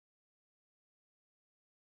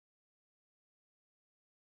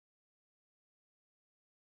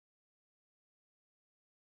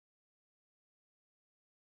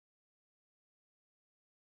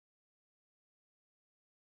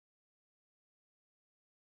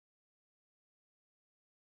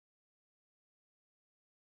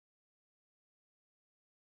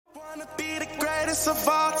Wanna be the greatest of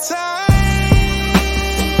all time.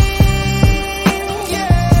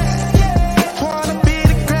 Yeah. Wanna be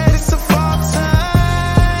the greatest of all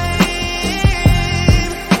time.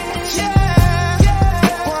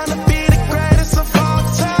 Yeah. Wanna be the greatest of all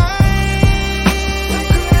time.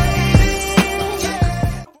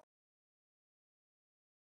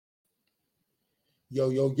 Yeah.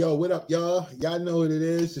 Yo, what up, y'all? Y'all know what it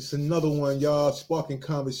is. It's another one, y'all, Sparking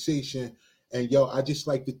Conversation. And yo, I just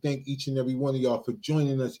like to thank each and every one of y'all for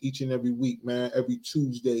joining us each and every week, man. Every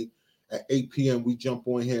Tuesday at 8 p.m. we jump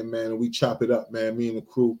on here, man, and we chop it up, man, me and the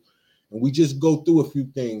crew. And we just go through a few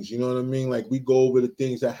things, you know what I mean? Like we go over the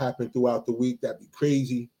things that happen throughout the week that be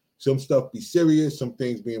crazy. Some stuff be serious, some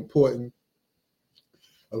things be important.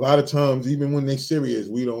 A lot of times, even when they serious,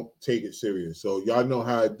 we don't take it serious. So y'all know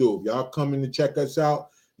how I do. If y'all coming to check us out,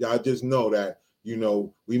 y'all just know that, you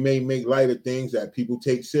know, we may make light of things that people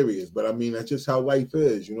take serious. But I mean, that's just how life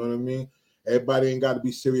is. You know what I mean? Everybody ain't got to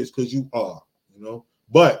be serious because you are, you know.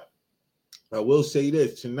 But I will say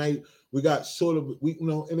this, tonight we got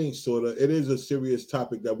it ain't sort of, it is a serious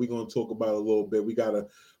topic that we're going to talk about a little bit. We got a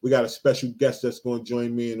special guest that's going to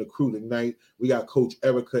join me and the crew tonight. We got Coach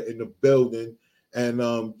Erica in the building. And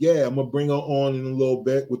I'm gonna bring her on in a little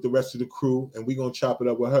bit with the rest of the crew, and we're gonna chop it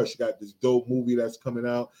up with her. She got this dope movie that's coming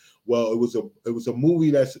out. Well, it was a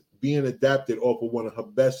movie that's being adapted off of one of her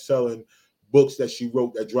best-selling books that she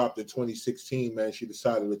wrote that dropped in 2016. Man, she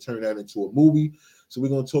decided to turn that into a movie. So we're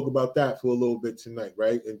gonna talk about that for a little bit tonight,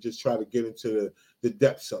 right? And just try to get into the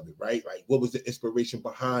depths of it, right? Like what was the inspiration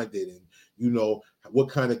behind it, and you know, what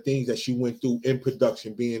kind of things that she went through in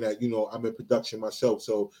production, being that, you know, I'm in production myself.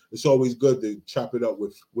 So it's always good to chop it up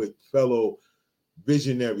with fellow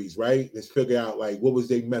visionaries, right? Let's figure out like what was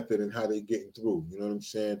their method and how they getting through, you know what I'm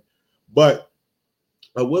saying? But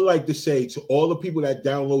I would like to say to all the people that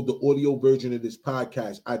download the audio version of this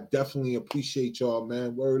podcast, I definitely appreciate y'all,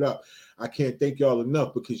 man. Word up. I can't thank y'all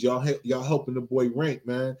enough because y'all helping the boy rank,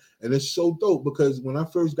 man. And it's so dope because when I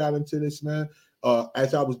first got into this, man,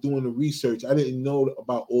 as I was doing the research, I didn't know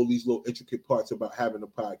about all these little intricate parts about having a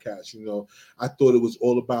podcast. You know, I thought it was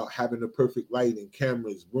all about having the perfect lighting,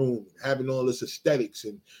 cameras, room, having all this aesthetics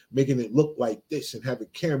and making it look like this and having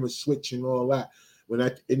cameras switch and all that. When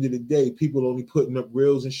at the end of the day, people only putting up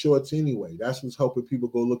reels and shorts anyway. That's what's helping people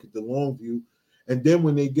go look at the long view. And then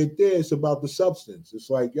when they get there, it's about the substance. It's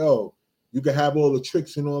like, yo, you can have all the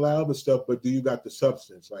tricks and all that other stuff, but do you got the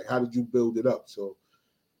substance? Like, how did you build it up? So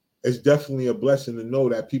it's definitely a blessing to know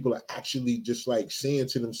that people are actually just like saying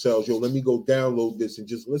to themselves, yo, let me go download this and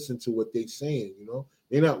just listen to what they're saying, you know?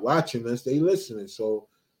 They're not watching us, they listening. So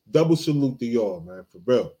double salute to y'all, man, for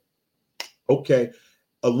real. Okay.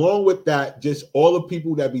 Along with that, just all the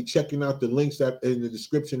people that be checking out the links that in the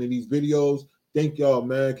description of these videos, thank y'all,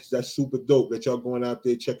 man, because that's super dope that y'all going out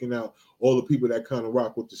there checking out all the people that kind of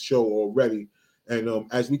rock with the show already. And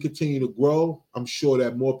as we continue to grow, I'm sure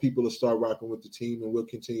that more people will start rocking with the team and we'll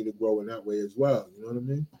continue to grow in that way as well. You know what I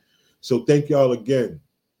mean? So thank y'all again.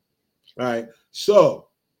 All right. So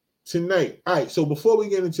tonight, all right, so before we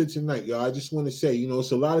get into tonight, y'all, I just want to say, you know,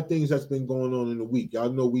 it's a lot of things that's been going on in the week.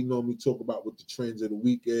 Y'all know we normally talk about what the trends of the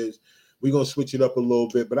week is. We're going to switch it up a little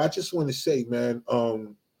bit, but I just want to say, man,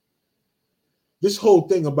 this whole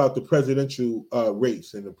thing about the presidential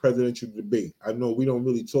race and the presidential debate, I know we don't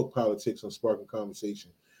really talk politics on Sparking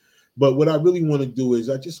Conversation, but what I really want to do is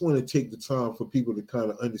I just want to take the time for people to kind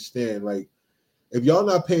of understand, like, if y'all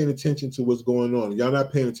not paying attention to what's going on, y'all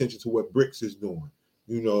not paying attention to what BRICS is doing,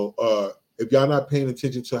 you know, if y'all not paying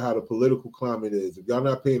attention to how the political climate is, if y'all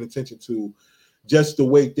not paying attention to just the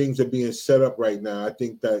way things are being set up right now, I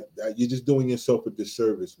think that you're just doing yourself a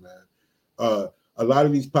disservice, man. A lot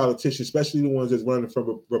of these politicians, especially the ones that's running from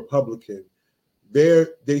a Republican,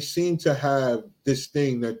 they seem to have this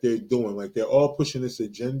thing that they're doing. Like they're all pushing this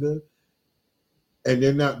agenda and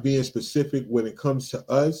they're not being specific when it comes to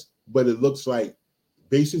us, but it looks like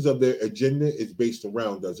basis of their agenda is based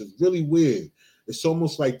around us. It's really weird. It's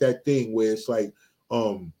almost like that thing where it's like,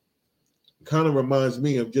 kind of reminds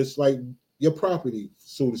me of just like your property,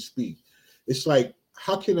 so to speak. It's like,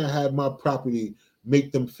 how can I have my property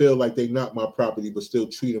make them feel like they're not my property, but still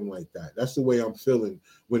treat them like that? That's the way I'm feeling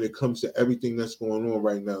when it comes to everything that's going on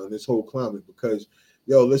right now in this whole climate. Because,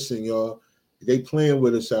 yo, listen, y'all, they playing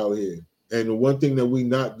with us out here. And the one thing that we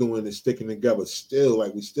not doing is sticking together. Still,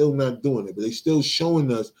 like we still not doing it, but they still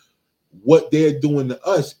showing us what they're doing to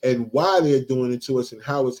us and why they're doing it to us and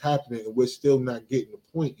how it's happening. And we're still not getting the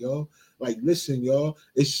point, y'all. Like, listen, y'all,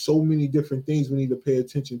 it's so many different things we need to pay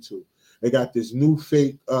attention to. They got this new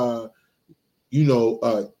fake,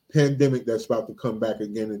 pandemic that's about to come back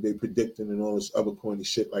again that they predicting and all this other corny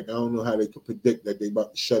shit. Like, I don't know how they could predict that they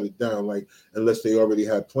about to shut it down, like, unless they already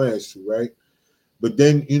had plans to, right? But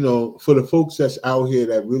then, you know, for the folks that's out here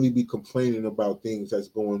that really be complaining about things that's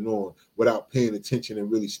going on without paying attention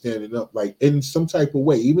and really standing up, like in some type of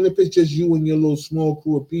way, even if it's just you and your little small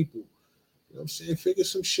crew of people, you know what I'm saying? Figure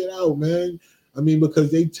some shit out, man. I mean,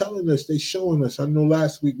 because they telling us, they showing us. I know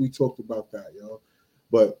last week we talked about that, yo.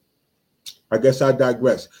 But I guess I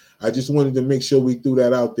digress. I just wanted to make sure we threw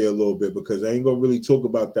that out there a little bit because I ain't going to really talk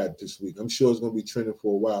about that this week. I'm sure it's going to be trending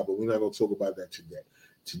for a while, but we're not going to talk about that today.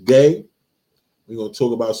 Today, we're going to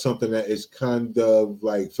talk about something that is kind of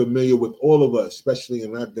like familiar with all of us, especially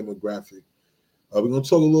in our demographic. We're going to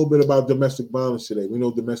talk a little bit about domestic violence today. We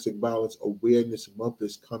know Domestic Violence Awareness Month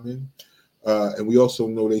is coming. And we also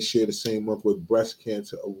know they share the same month with breast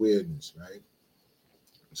cancer awareness, right?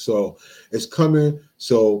 So it's coming.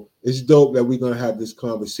 So it's dope that we're going to have this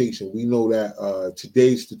conversation. We know that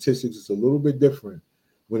today's statistics is a little bit different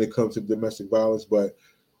when it comes to domestic violence, but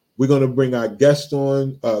we're going to bring our guest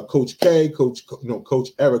on, Coach K, Coach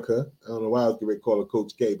Erica. I don't know why I was going to call her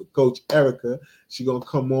Coach K, but Coach Erica. She's going to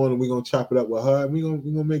come on and we're going to chop it up with her. And we're going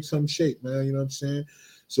to make some shape, man. You know what I'm saying?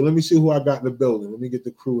 So let me see who I got in the building. Let me get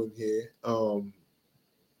the crew in here.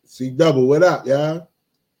 C Double, what up, y'all?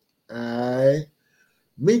 All right.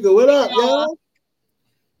 Mika, what up, y'all?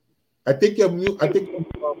 I think you're mute. I think you're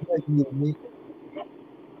mute.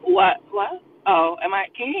 What? Oh,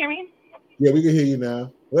 can you hear me? Yeah, we can hear you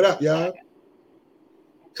now. What up, y'all?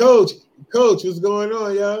 Coach, what's going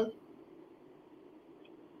on, y'all?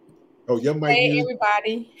 Oh, your mic. Hey,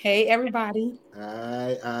 everybody. All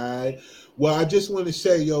right. Well, I just want to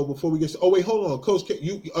say, yo, before we get. Oh, wait, hold on, Coach.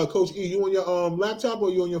 Coach E, you on your laptop or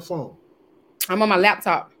you on your phone? I'm on my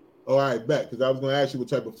laptop. All right, bet. Because I was going to ask you what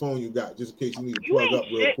type of phone you got, just in case you need to plug up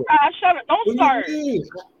real quick. Shut up! Don't start.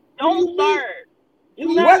 Don't start.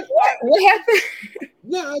 What happened?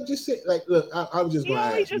 No, I just said, like, look, I was just going to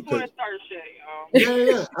ask. You just want to start shit, y'all.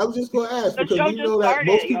 Yeah. I was just going to ask because we know that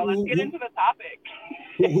most people Let's get into the topic.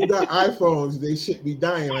 who got iPhones, they should be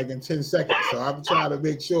dying like in 10 seconds. So I'm trying to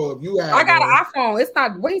make sure if you have. I got an iPhone. It's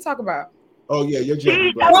not. What are you talking about? Oh yeah, your joint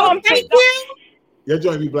be blacking. Your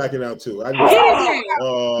joint be blacking out too. I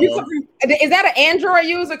know. Is that an Android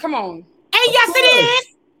user? Come on. And yes, it is.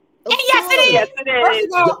 And yes, it is. First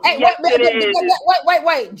of all, hey,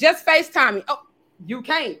 wait. Just FaceTime me. Oh, you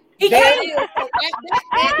can't. He can't.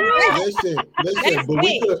 Listen,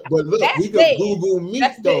 but look, we could Google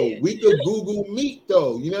Meet though. We could Google Meet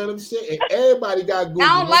though. You know what I'm saying? And everybody got Google.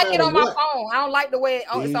 I don't like it on my phone. I don't like the way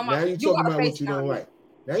it's on my. Now you talking about what you don't like.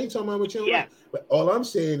 Now you talking about what you don't like. But all I'm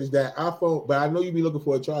saying is that iPhone. But I know you be looking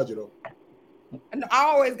for a charger though. I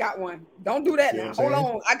always got one. Don't do that now. Hold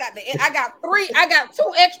on. I got three. I got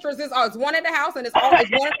two extras. It's one in the house and it's one in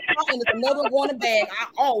the house and it's another one in the bag. I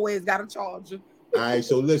always got a charger. All right,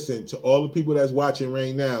 so listen to all the people that's watching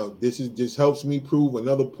right now. This just helps me prove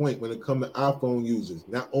another point when it comes to iPhone users.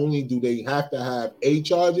 Not only do they have to have a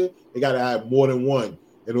charger, they got to have more than one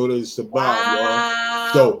in order to survive,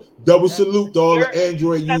 y'all. So double salute to all the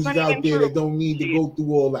Android users out there that don't need to go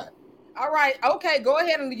through all that. All right, okay, go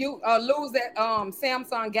ahead and you lose that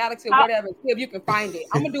Samsung Galaxy or whatever. See if you can find it.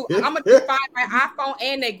 I'm gonna find my iPhone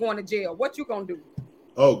and they going to jail. What you gonna do?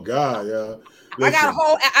 Oh God, yeah. Listen.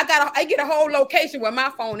 I get a whole location where my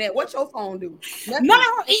phone at. What your phone do? Nothing. No,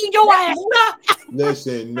 eat your ass up.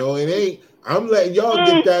 Listen, no, it ain't. I'm letting y'all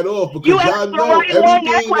get that off because y'all know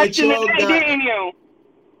everything that y'all got.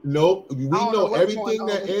 Nope, we know everything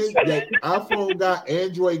that iPhone got,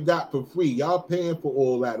 Android got for free. Y'all paying for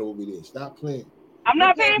all that over there. Stop playing. I'm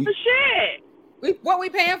not paying for shit. What we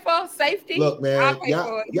paying for? Safety. Look, man,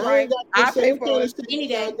 y'all ain't got the same kind of stuff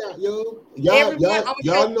y'all got, yo.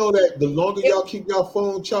 Y'all know that the longer y'all keep your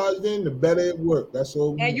phone charged in, the better it works. That's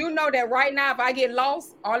all. And you know that right now, if I get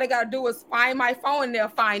lost, all they gotta do is find my phone and they'll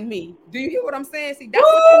find me. Do you hear what I'm saying? See, that's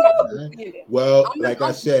what you know. Well, like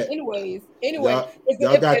I said, anyway,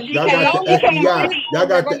 y'all got the FBI. Y'all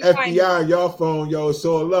got the FBI on your phone, yo. It's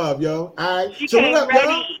all love, yo. All right. So what up,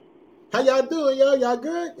 y'all? How y'all doing, y'all? Y'all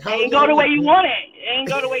good? Ain't go the way you want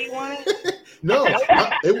it. No,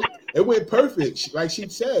 it went perfect. Like she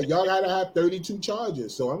said, y'all gotta have 32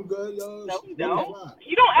 chargers. So I'm good, y'all. No, you don't.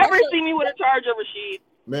 You don't ever see me with a charger, Rashid.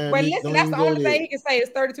 Man, but listen, that's the only thing he can say is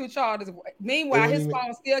 32 chargers. Meanwhile, his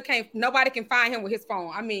phone still can't. Nobody can find him with his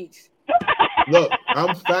phone. I mean, look,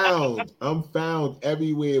 I'm found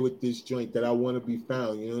everywhere with this joint that I want to be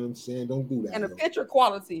found. You know what I'm saying? Don't do that. And the picture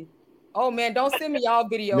quality. Oh man, don't send me y'all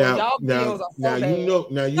videos. Y'all videos are so bad.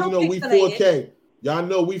 Now you know we 4K. Y'all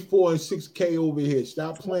know we 4 and 6K over here.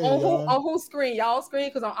 Stop playing, y'all. On whose screen? Y'all screen?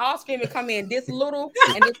 Because on our screen it come in this little,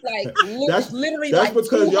 and it's like That's literally that's like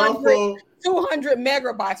because y'all 200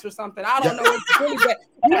 megabytes or something. I don't know. It's really bad.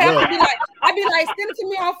 You have to be like, I'd be like, send it to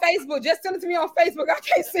me on Facebook. Just send it to me on Facebook. I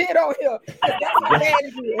can't see it on here. That's how bad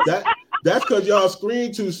it is. That's because y'all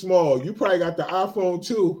screen too small. You probably got the iPhone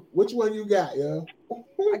too. Which one you got, yo?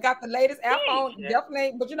 I got the latest iPhone,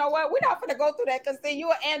 definitely. But you know what? We're not gonna go through that because see,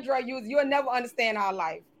 you're an Android user. You'll never understand our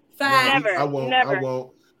life. Never. I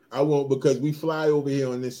won't because we fly over here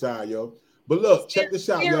on this side, yo. But look, check this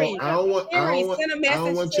out, yo. I don't want send a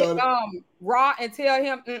message to Raw and tell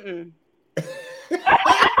him,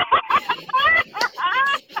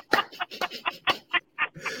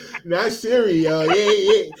 Not Siri, yo.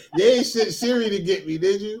 You ain't sent Siri to get me,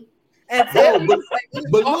 did you? And tell him,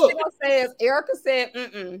 but all look, say is Erica said,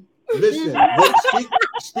 Listen,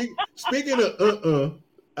 speaking of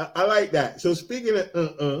I like that. So speaking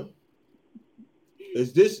of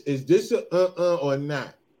is this a or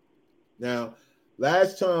not? Now,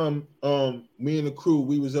 last time me and the crew,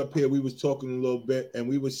 we was up here, we was talking a little bit, and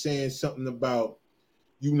we was saying something about,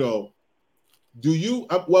 do you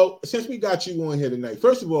well, since we got you on here tonight,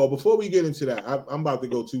 first of all, before we get into that, I'm about to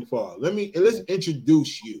go too far. Let's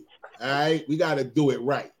introduce you. All right, we got to do it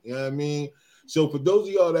right. You know what I mean? So for those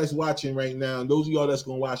of y'all that's watching right now, and those of y'all that's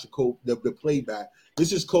gonna watch the playback,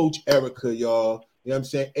 this is Coach Erica, y'all. You know what I'm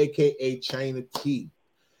saying? AKA China T.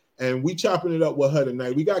 And we chopping it up with her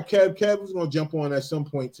tonight. We got Kev. Kev is gonna jump on at some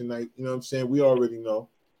point tonight. You know what I'm saying? We already know.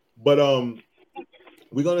 But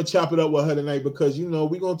we're gonna chop it up with her tonight because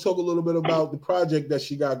we're gonna talk a little bit about the project that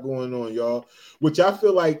she got going on, y'all, which I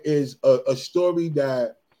feel like is a story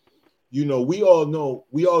that we all know,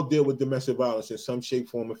 we all deal with domestic violence in some shape,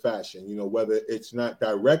 form, or fashion, whether it's not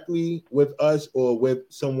directly with us or with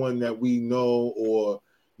someone that we know or,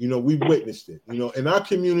 we've witnessed it, and our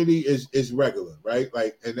community is regular, right?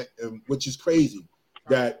 Like, and which is crazy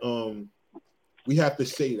that we have to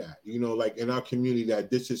say that, like in our community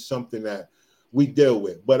that this is something that we deal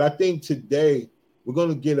with. But I think today we're going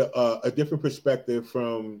to get a different perspective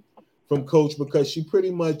from Coach because she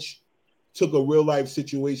pretty much took a real life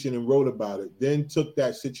situation and wrote about it, then took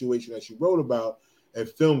that situation that she wrote about and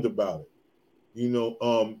filmed about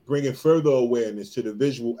it, bringing further awareness to the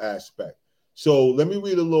visual aspect. So let me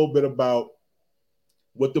read a little bit about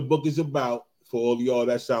what the book is about for all of y'all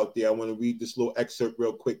that's out there. I want to read this little excerpt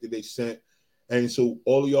real quick that they sent. And so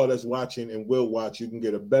all of y'all that's watching and will watch, you can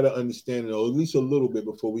get a better understanding, or at least a little bit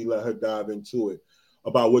before we let her dive into it,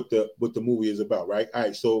 about what the movie is about, right? All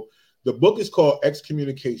right, so the book is called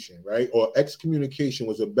Excommunication, right? Or Excommunication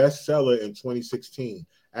was a bestseller in 2016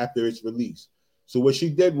 after its release. So what she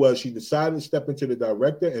did was she decided to step into the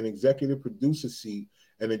director and executive producer seat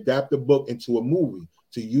and adapt the book into a movie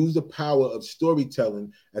to use the power of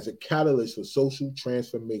storytelling as a catalyst for social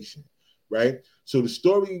transformation, right? So the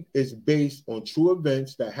story is based on true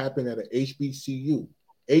events that happened at a BCU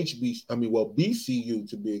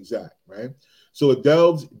to be exact, right? So it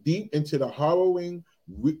delves deep into the harrowing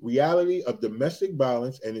reality of domestic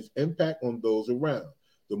violence and its impact on those around.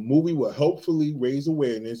 The movie will hopefully raise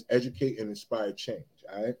awareness, educate, and inspire change.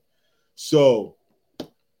 All right. So,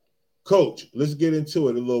 Coach, let's get into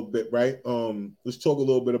it a little bit, right? Let's talk a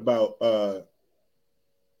little bit about.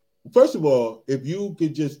 First of all, if you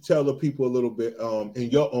could just tell the people a little bit in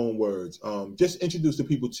your own words, just introduce the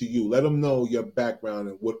people to you. Let them know your background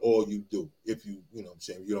and what all you do. If you know what I'm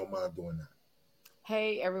saying, if you don't mind doing that.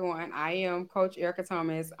 Hey everyone, I am Coach Erica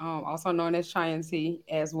Thomas, also known as China T,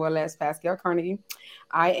 as well as Pascal Carnegie.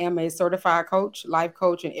 I am a certified coach, life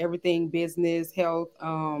coach, and everything business, health,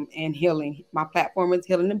 and healing. My platform is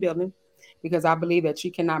Healing the Building because I believe that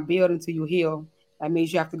you cannot build until you heal. That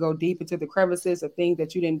means you have to go deep into the crevices of things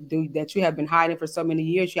that you didn't do, that you have been hiding for so many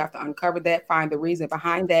years. You have to uncover that, find the reason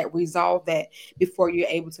behind that, resolve that before you're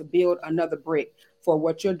able to build another brick. For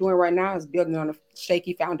what you're doing right now is building on a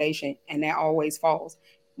shaky foundation, and that always falls.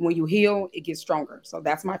 When you heal, it gets stronger. So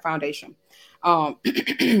that's my foundation. Now,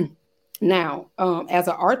 as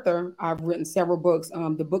an author, I've written several books.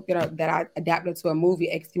 The book that I adapted to a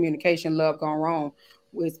movie, Excommunication, Love Gone Wrong,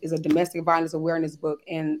 which is a domestic violence awareness book,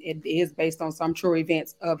 and it is based on some true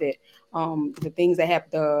events of it. The things that have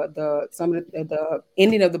the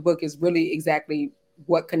ending of the book is really exactly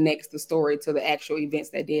what connects the story to the actual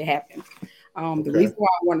events that did happen. The reason why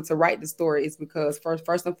I wanted to write the story is because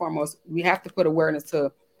first and foremost, we have to put awareness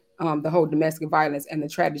to the whole domestic violence and the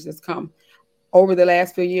tragedies that's come. Over the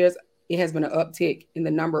last few years, it has been an uptick in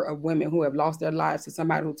the number of women who have lost their lives to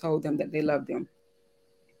somebody who told them that they love them.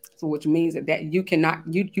 So which means that you cannot,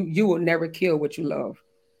 you will never kill what you love.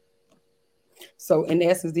 So in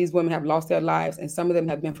essence, these women have lost their lives, and some of them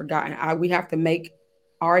have been forgotten. We have to make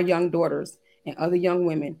our young daughters and other young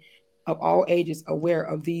women of all ages aware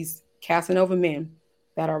of these Casanova men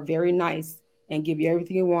that are very nice and give you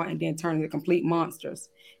everything you want, and then turn into complete monsters.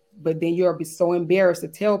 But then you'll be so embarrassed to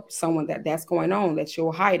tell someone that that's going on that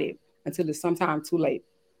you'll hide it until it's sometime too late.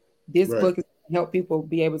 This Right. book is to help people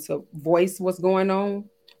be able to voice what's going on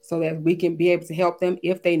so that we can be able to help them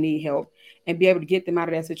if they need help, and be able to get them out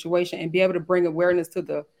of that situation, and be able to bring awareness to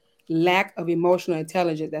the lack of emotional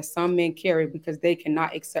intelligence that some men carry because they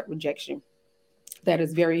cannot accept rejection. That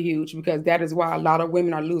is very huge, because that is why a lot of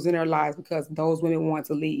women are losing their lives, because those women want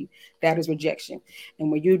to leave. That is rejection.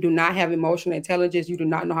 And when you do not have emotional intelligence, you do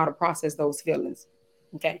not know how to process those feelings.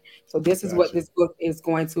 Okay. So this is what Gotcha. this book is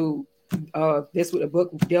going to, this is what the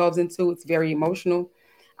book delves into. It's very emotional.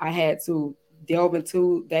 I had to delve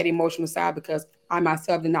into that emotional side because I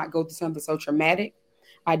myself did not go through something so traumatic.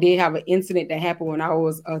 I did have an incident that happened when I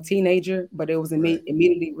was a teenager, but it was Right.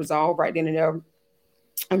 immediately resolved right then and there.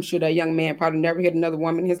 I'm sure that young man probably never hit another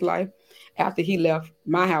woman in his life after he left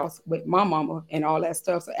my house with my mama and all that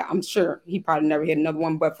stuff. So I'm sure he probably never hit another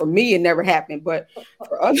one. But for me, it never happened. But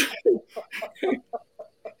for other,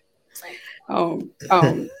 um,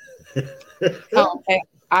 um,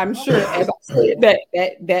 I'm sure, as I said,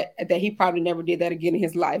 that he probably never did that again in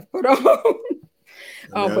his life. But I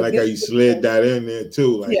but like how you slid that in there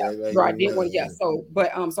too. Like, yeah, like right. Did one, yeah. So,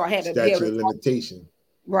 but so I had to be able statute to of talk. limitation.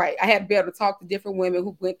 Right. I had to be able to talk to different women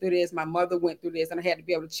who went through this. My mother went through this, and I had to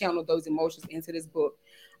be able to channel those emotions into this book,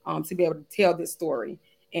 to be able to tell this story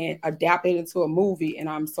and adapt it into a movie. And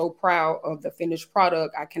I'm so proud of the finished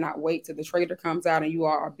product. I cannot wait till the trailer comes out and you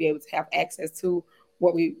all are be able to have access to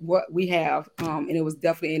what we have. And it was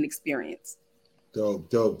definitely an experience. Dope,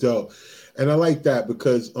 dope, dope. And I like that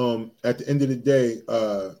because at the end of the day,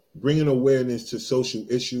 bringing awareness to social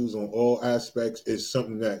issues on all aspects is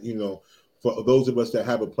something that, you know, for those of us that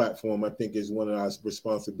have a platform, I think is one of our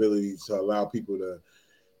responsibilities to allow people to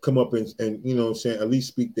come up and you know what I'm saying, at least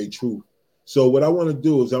speak their truth. So what I want to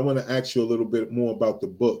do is I want to ask you a little bit more about the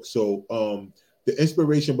book. So the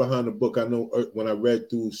inspiration behind the book, I know when I read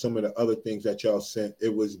through some of the other things that y'all sent,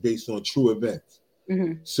 it was based on true events.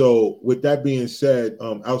 Mm-hmm. So with that being said,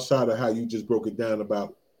 outside of how you just broke it down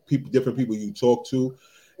about different people you talk to,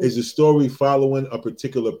 is the story following a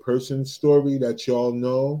particular person's story that y'all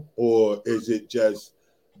know, or is it just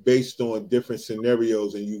based on different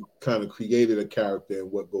scenarios and you kind of created a character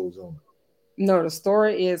and what goes on? No, the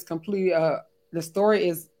story is completely the story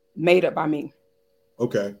is made up by me.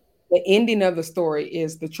 Okay. The ending of the story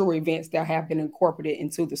is the true events that have been incorporated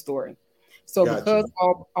into the story. So Gotcha. because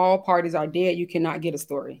all parties are dead, you cannot get a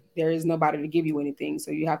story. There is nobody to give you anything. So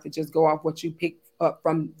you have to just go off what you pick up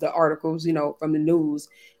from the articles, you know, from the news,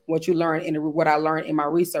 what you learn what I learned in my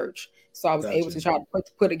research. So I was able to try to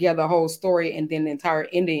put together a whole story, and then the entire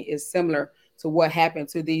ending is similar to what happened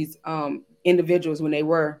to these individuals when they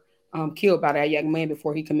were killed by that young man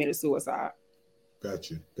before he committed suicide.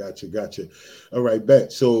 Gotcha. All right,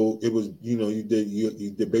 bet. So it was, you know, you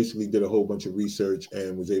basically did a whole bunch of research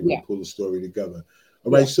and was able to pull the story together.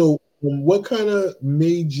 All right. So what kind of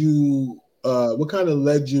made you, what kind of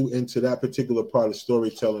led you into that particular part of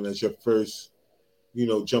storytelling as your first, you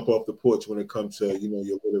know, jump off the porch when it comes to, you know,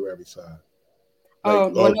 your literary side?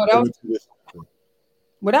 Like, well, no, that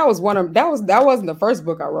was that wasn't the first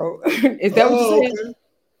book I wrote. Is that what you said? Okay.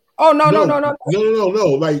 Oh no.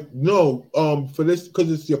 Like no. For this,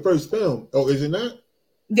 because it's your first film. Oh, is it not?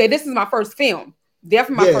 Yeah, this is my first film.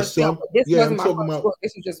 Definitely my first film. This wasn't my first book.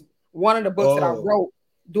 This was just one of the books that I wrote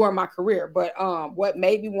during my career. But what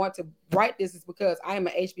made me want to write this is because I am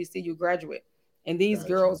an HBCU graduate, and these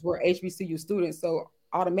girls were HBCU students. So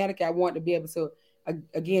automatically, I wanted to be able to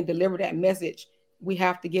again deliver that message. We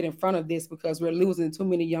have to get in front of this because we're losing too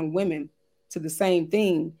many young women to the same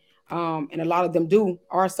thing. And a lot of them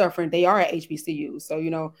are suffering. They are at HBCU. So, you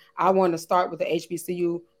know, I want to start with the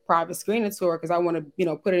HBCU private screening tour because I want to, you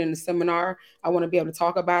know, put it in the seminar. I want to be able to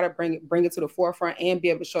talk about it, bring it to the forefront, and be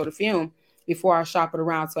able to show the film before I shop it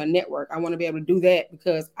around to a network. I want to be able to do that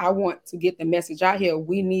because I want to get the message out here.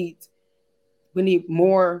 We need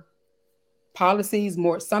more policies,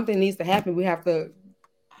 something needs to happen.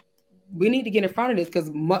 We need to get in front of this because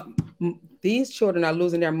these children are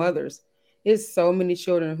losing their mothers. There's so many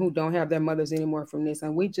children who don't have their mothers anymore from this,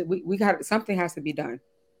 and we got something has to be done.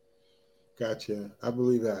 Gotcha. I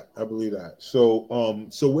believe that. So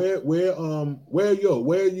where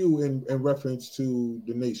are you in reference to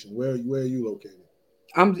the nation? Where are you located?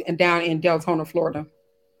 I'm down in Deltona, Florida.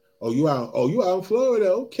 Oh, you out in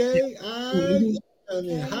Florida? Okay. down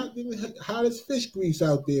there. Hot as fish grease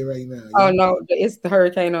out there right now. Oh no, it's the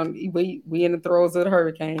hurricane on. We in the throes of the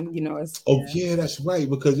hurricane. You know, it's. Oh yeah, that's right,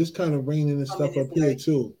 because it's kind of raining and stuff up here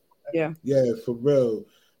too. Yeah. Yeah, for real.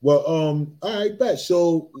 Well, all right, bet.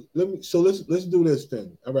 So let's do this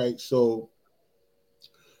thing. All right, so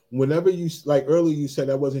whenever you like earlier, you said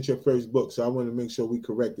that wasn't your first book, so I want to make sure we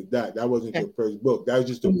corrected that. That wasn't your first book. That was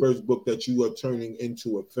just the first book that you are turning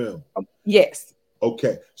into a film. Yes.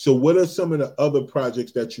 Okay. So what are some of the other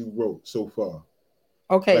projects that you wrote so far?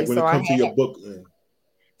 Okay, like when it comes to your book.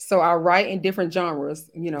 So I write in different genres.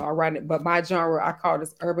 You know, I write it, but my genre I call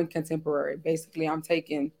this urban contemporary. Basically, I'm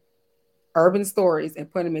taking urban stories and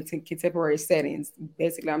putting them into contemporary settings.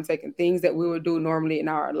 Basically, I'm taking things that we would do normally in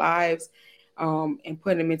our lives, and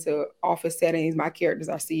putting them into office settings. My characters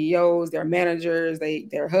are CEOs, they're managers,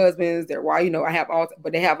 they're husbands, they're wife. You know,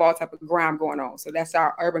 but they have all type of grime going on. So that's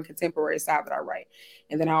our urban contemporary side that I write.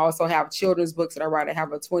 And then I also have children's books that I write. I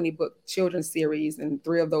have a 20-book children's series, and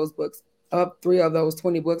 3 of those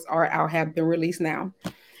 20 books have been released now.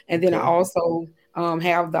 And then I also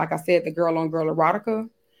have, like I said, the girl on girl erotica.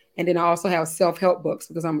 And then I also have self-help books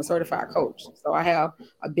because I'm a certified coach. So I have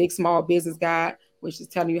a big small business guide, which is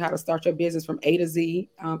telling you how to start your business from A to Z.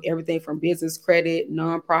 Everything from business, credit,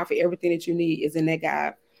 nonprofit, everything that you need is in that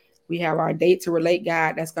guide. We have our date to relate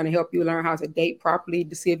guide that's going to help you learn how to date properly,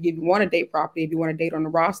 to see if you want to date properly, if you want to date on the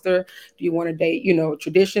roster, do you want to date,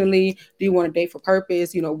 traditionally, do you want to date for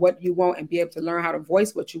purpose, what you want, and be able to learn how to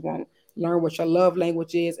voice what you want, learn what your love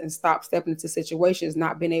language is, and stop stepping into situations,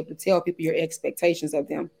 not being able to tell people your expectations of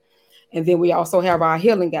them. And then we also have our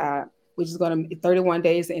healing guide, which is going to be 31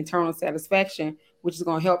 days of internal satisfaction, which is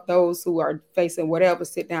going to help those who are facing whatever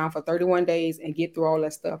sit down for 31 days and get through all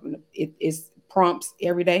that stuff. And it's prompts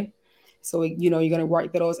every day. So, you're going to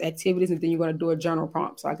write those activities, and then you're going to do a journal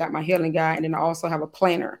prompt. So I got my healing guide, and then I also have a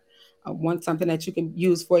planner. Something that you can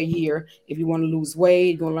use for a year. If you want to lose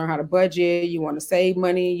weight, you want to learn how to budget, you want to save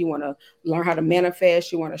money, you want to learn how to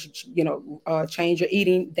manifest, you want to, change your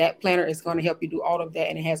eating, that planner is going to help you do all of that.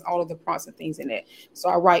 And it has all of the prompts and things in it. So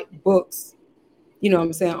I write books,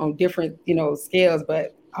 on different, scales,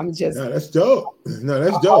 but I'm just. No, that's dope. No,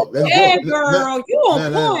 that's dope. That's dope. Girl, you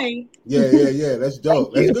on point. Yeah. That's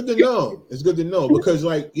dope. That's good to know. It's good to know because,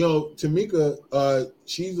 Tamika,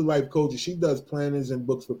 she's a life coach. And she does planners and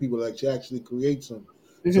books for people. Like, she actually creates them.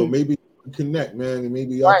 Mm-hmm. So maybe you connect, man, and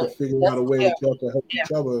maybe y'all can figure out a way that y'all can help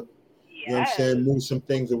each other. You know what I'm saying? Move some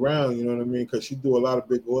things around. You know what I mean? Because she do a lot of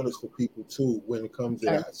big orders for people too when it comes to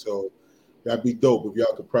that. So that'd be dope if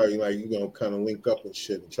y'all could probably kind of link up and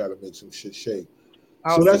shit and try to make some shit shake.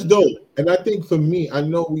 Awesome. So that's dope. And I think for me, I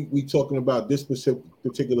know we talking about this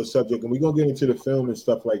particular subject, and we're going to get into the film and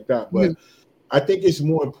stuff like that. But I think it's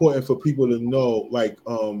more important for people to know,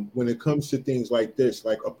 when it comes to things like this,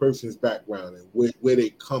 like a person's background and where they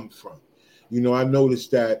come from. I noticed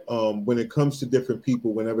that when it comes to different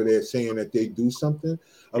people, whenever they're saying that they do something,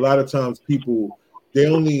 a lot of times people, they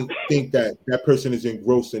only think that that person is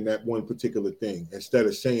engrossed in that one particular thing instead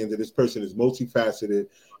of saying that this person is multifaceted.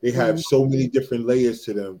 They have so many different layers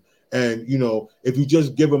to them. And, if you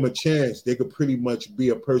just give them a chance, they could pretty much be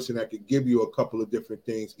a person that could give you a couple of different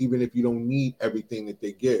things, even if you don't need everything that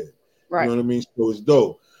they give. Right. You know what I mean? So it's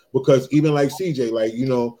dope because even like CJ,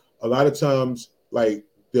 a lot of times,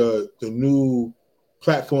 the new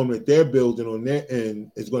platform that they're building on their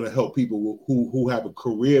end is going to help people who have a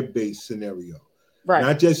career-based scenario. Right.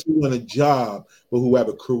 Not just who want a job, but who have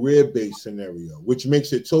a career-based scenario, which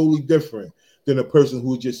makes it totally different than a person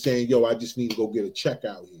who's just saying, yo, I just need to go get a check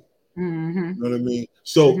out here. Mm-hmm. You know what I mean?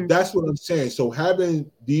 So that's what I'm saying. So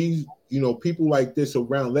having these, people like this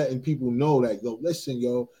around, letting people know that, yo,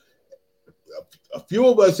 listen, a few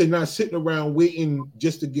of us are not sitting around waiting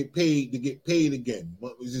just to get paid again.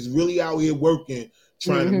 We're just really out here working,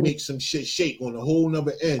 trying to make some shit shake on a whole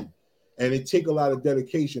nother end. And it take a lot of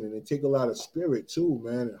dedication and it take a lot of spirit too,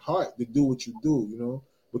 man, and heart to do what you do,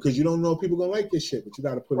 because you don't know if people gonna like this shit, but you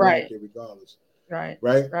got to put it out there regardless. Right.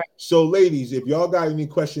 So, ladies, if y'all got any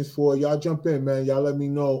questions for y'all, jump in, man. Y'all let me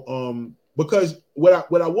know. Because what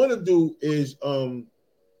I want to do is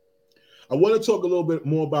I want to talk a little bit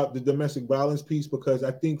more about the domestic violence piece, because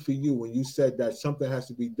I think for you, when you said that something has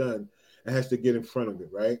to be done, it has to get in front of it,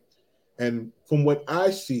 right? And from what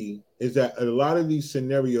I see is that a lot of these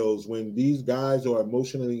scenarios, when these guys are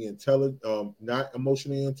emotionally intelligent, not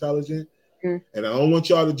emotionally intelligent, and I don't want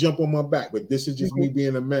y'all to jump on my back, but this is just me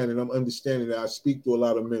being a man, and I'm understanding that I speak to a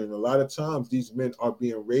lot of men, and a lot of times these men are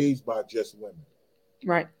being raised by just women.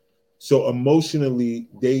 Right. So emotionally,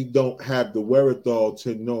 they don't have the wherewithal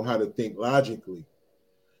to know how to think logically,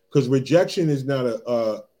 because rejection is not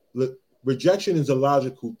rejection is a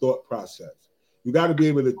logical thought process. You got to be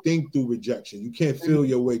able to think through rejection. You can't feel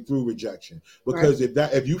your way through rejection, because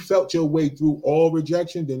if you felt your way through all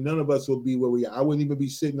rejection, then none of us would be where we are. I wouldn't even be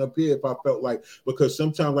sitting up here if I felt like, because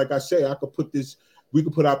sometimes, like I say, we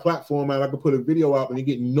could put our platform out, I could put a video out and you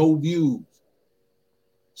get no views.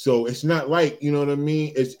 So it's not like, you know what I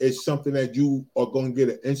mean? It's something that you are going to get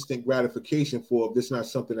an instant gratification for if it's not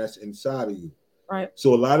something that's inside of you. Right.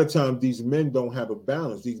 So a lot of times these men don't have a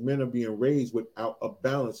balance. These men are being raised without a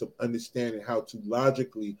balance of understanding how to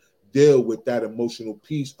logically deal with that emotional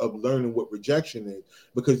piece of learning what rejection is,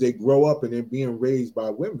 because they grow up and they're being raised by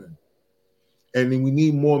women. And then we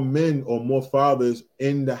need more men or more fathers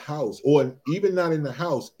in the house, or even not in the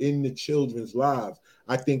house, in the children's lives.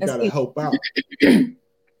 I think that'll help out.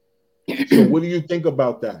 So what do you think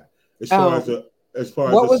about that? As far as a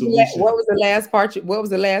solution? What was the last part? What was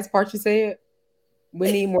the last part you said? We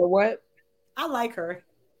need more what? I like her.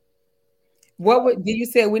 Did you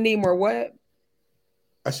say we need more what?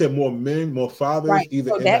 I said more men, more fathers,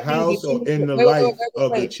 either in the house or in the life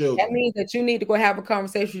of the children. That means that you need to go have a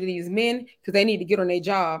conversation with these men, because they need to get on their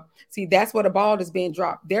job. See, that's where the ball is being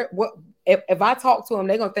dropped. If I talk to them,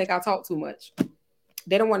 they're gonna think I talk too much.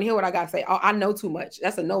 They don't want to hear what I gotta say. Oh, I know too much.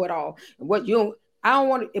 That's a know-it-all. I don't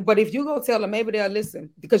want to. But if you go tell them, maybe they'll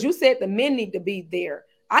listen, because you said the men need to be there.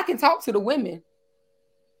 I can talk to the women.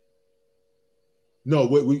 No,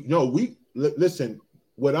 listen.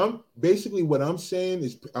 What I'm saying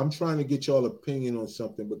is, I'm trying to get y'all opinion on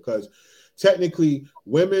something, because technically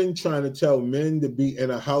women trying to tell men to be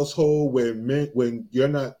in a household when you're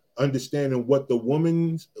not understanding what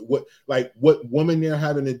woman they're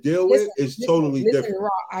having to deal with is totally different.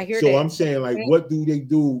 Rob, I hear so that. I'm saying, like, what do they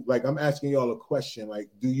do? Like, I'm asking y'all a question. Like,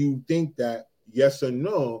 do you think that, yes or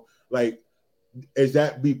no, like, is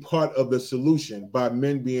that be part of the solution by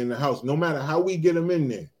men being in the house, no matter how we get them in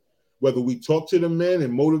there? Whether we talk to the men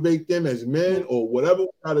and motivate them as men or whatever we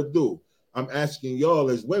got to do, I'm asking y'all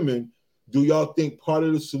as women, do y'all think part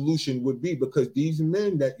of the solution would be, because these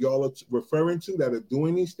men that y'all are referring to that are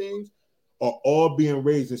doing these things are all being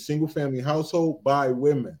raised in single family household by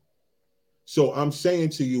women. So I'm saying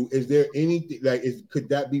to you, is there anything could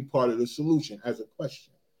that be part of the solution, as a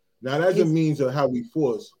question, not as a means of how we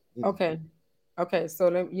force? Okay. So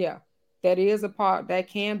that is a part that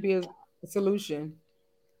can be a solution.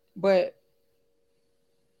 But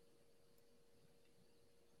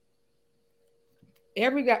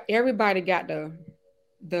everybody got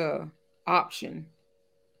the option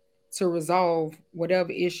to resolve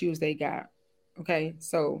whatever issues they got. Okay,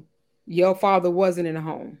 so your father wasn't in a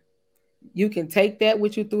home. You can take that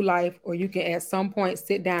with you through life, or you can at some point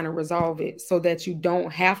sit down and resolve it so that you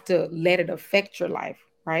don't have to let it affect your life,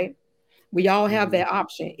 right? We all have that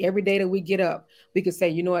option. Every day that we get up, we can say,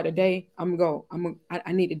 you know what, today I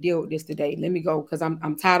need to deal with this today. Let me go, because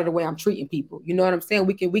I'm tired of the way I'm treating people. You know what I'm saying?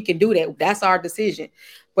 We can do that. That's our decision.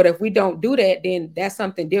 But if we don't do that, then that's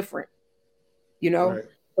something different. You know? Right.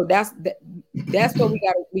 So that's what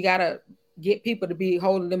we gotta get people to be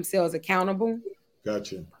holding themselves accountable.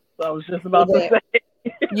 Gotcha. So I was just about to say.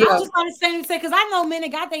 Yeah. I was just going to say, because I know men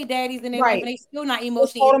that got their daddies in their life and they still not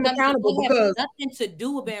emotionally accountable, because nothing to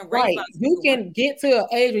do with being raised. You can get to an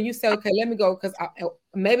age and you say, okay, let me go, because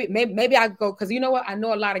maybe I go, because you know what? I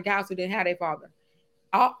know a lot of guys who didn't have their father.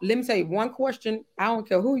 Let me tell you one question. I don't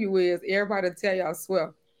care who you is. Everybody will tell you, I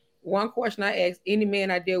swear. One question I ask any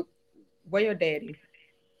man I deal, where your daddy?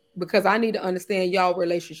 Because I need to understand y'all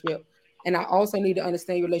relationship, and I also need to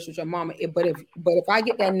understand your relationship with your mama. But if I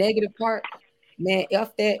get that negative part, man,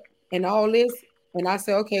 F that and all this, and I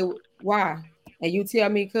say, okay, why? And you tell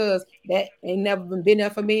me, cause that ain't never been there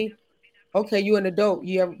for me. Okay, you an adult.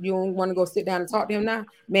 You don't want to go sit down and talk to him now,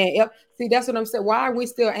 man. See, that's what I'm saying. Why are we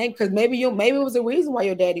still angry? Because maybe it was a reason why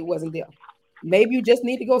your daddy wasn't there. Maybe you just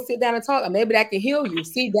need to go sit down and talk, and maybe that can heal you.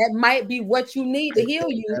 See, that might be what you need to heal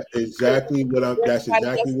you. That's exactly what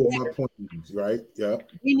my point is, right? Yeah.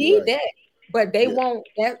 We need that. But they won't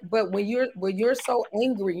that. But when you're so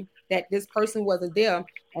angry that this person wasn't there,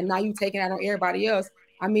 and now you taking out on everybody else.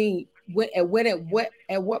 I mean, at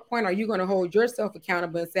what point are you going to hold yourself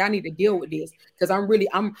accountable and say, I need to deal with this, because I'm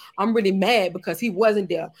really mad because he wasn't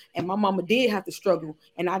there, and my mama did have to struggle,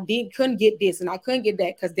 and I couldn't get this and I couldn't get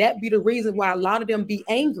that, because that be the reason why a lot of them be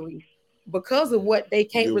angry, because of what they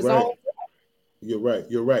can't resolve. Right.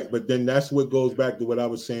 You're right. But then that's what goes back to what I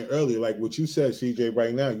was saying earlier. Like what you said, CJ,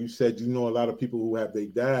 right now, you said, you know, a lot of people who have their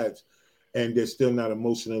dads and they're still not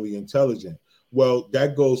emotionally intelligent. Well,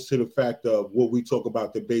 that goes to the fact of what we talk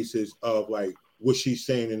about, the basis of like what she's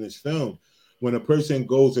saying in this film. When a person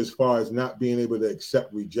goes as far as not being able to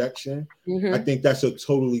accept rejection, I think that's a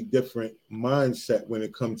totally different mindset when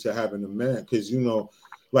it comes to having a man. Because, you know,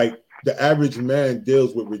 like the average man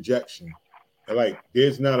deals with rejection. Like,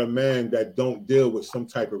 there's not a man that don't deal with some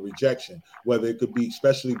type of rejection, whether it could be,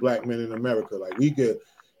 especially black men in America. Like, we could,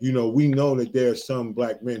 you know, we know that there are some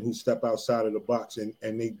black men who step outside of the box and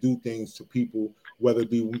they do things to people, whether it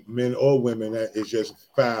be men or women, that is just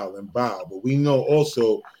foul and vile. But we know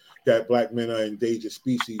also that black men are endangered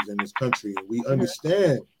species in this country. And we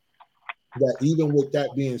understand that even with that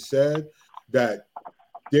being said, that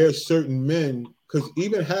there's certain men, because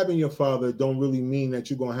even having your father don't really mean that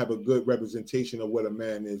you're going to have a good representation of what a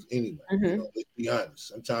man is anyway. You know, let's be honest.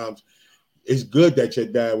 Sometimes it's good that your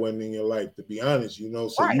dad wasn't in your life, to be honest, you know,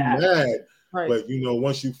 so you mad. Right. But, you know,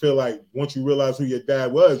 once you realize who your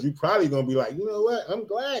dad was, you probably going to be like, you know what, I'm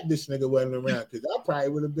glad this nigga wasn't around, because I probably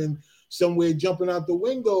would have been somewhere jumping out the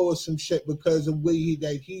window or some shit because of the way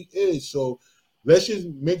he is. So let's just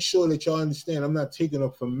make sure that y'all understand, I'm not taking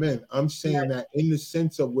up for men. I'm saying that in the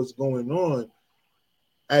sense of what's going on,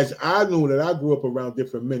 as I knew that I grew up around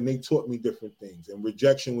different men, they taught me different things. And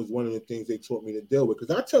rejection was one of the things they taught me to deal with.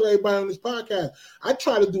 Because I tell everybody on this podcast, I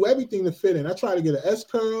try to do everything to fit in. I try to get an S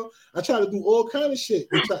curl. I try to do all kind of shit.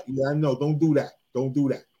 Yeah, I know. Don't do that. Don't do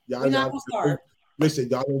that. We're not gonna start. Listen,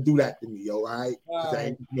 y'all don't do that to me, yo. All right? Wow.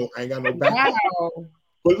 I ain't got no back. Wow.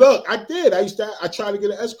 But look, I did. I tried to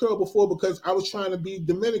get an S curl before because I was trying to be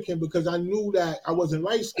Dominican, because I knew that I wasn't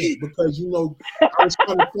light skinned, because, you know, I was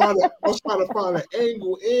trying to find an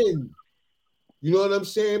angle in. You know what I'm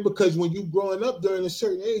saying? Because when you growing up during a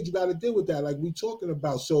certain age, you got to deal with that, like we talking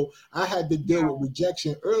about. So I had to deal with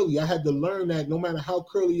rejection early. I had to learn that no matter how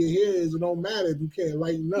curly your hair is, it don't matter if you can't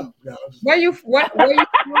lighten up. No, Where you from?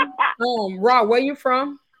 Rob, where you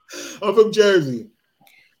from? I'm from Jersey.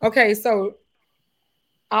 Okay, so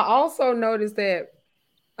I also noticed that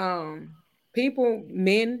people,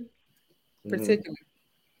 men particularly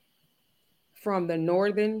from the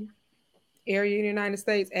northern area of the United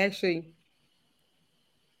States, actually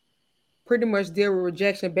pretty much deal with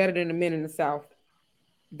rejection better than the men in the South.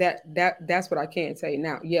 That's what I can say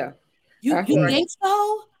now. Yeah. You think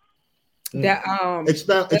so?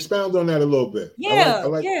 That expound on that a little bit. Yeah, I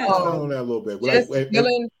like expound on that a little bit.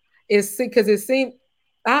 Dylan is because it seemed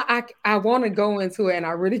I want to go into it, and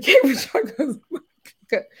I really can't because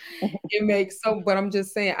it makes so. But I'm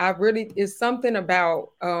just saying, it's something about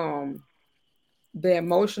the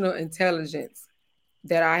emotional intelligence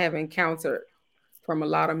that I have encountered from a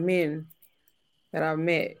lot of men that I've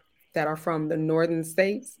met that are from the northern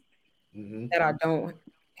states that I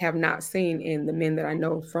have not seen in the men that I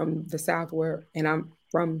know from the South, and I'm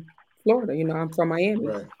from Florida. You know, I'm from Miami.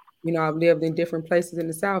 Right. You know, I've lived in different places in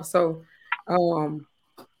the South, so.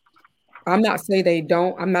 I'm not saying they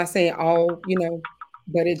don't. I'm not saying all, you know,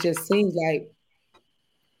 but it just seems like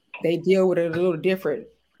they deal with it a little different.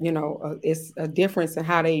 You know, it's a difference in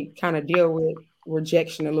how they kind of deal with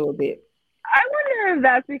rejection a little bit. I wonder if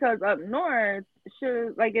that's because up north,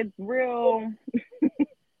 it's real.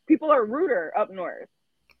 People are ruder up north.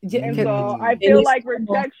 Yeah, and so I feel like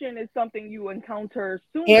rejection is something you encounter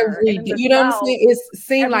sooner. You know what I'm saying? It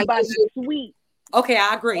seems like everybody's sweet. Okay,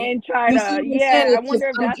 I agree. And try to, I wonder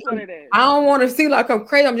if that's what it is. I don't want to seem like I'm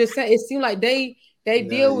crazy. I'm just saying it seems like they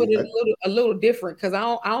deal with it a little different, because I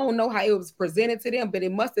don't know how it was presented to them, but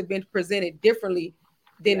it must have been presented differently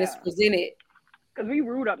than it's presented. Because we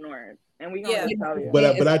rude up north, and we gonna tell you.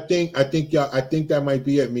 But I think that might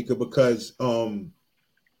be it, Mika, because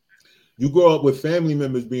you grow up with family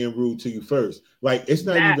members being rude to you first. Like, it's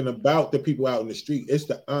not even about the people out in the street. It's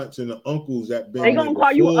the aunts and the uncles that been. They gonna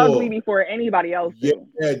call you ugly before anybody else. Yeah,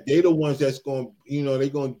 they the ones that's gonna, they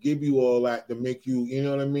gonna give you all that to make you, you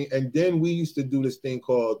know what I mean? And then we used to do this thing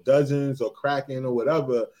called dozens or cracking or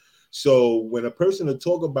whatever. So when a person will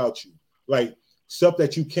talk about you, like stuff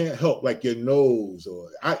that you can't help, like your nose, or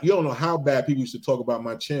you don't know how bad people used to talk about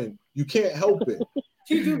my chin. You can't help it.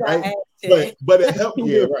 You do right? But it helped.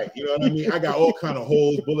 Yeah, right. You know what I mean? I got all kind of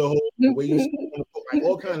holes, bullet holes, the way you like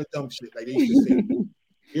all kind of dumb shit. Like they used to say,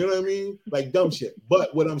 you know what I mean? Like dumb shit.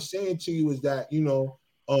 But what I'm saying to you is that,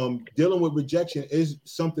 dealing with rejection is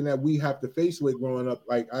something that we have to face with growing up.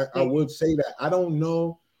 Like I would say that I don't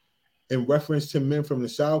know in reference to men from the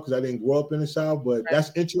South, because I didn't grow up in the South, but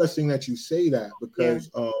that's interesting that you say that, because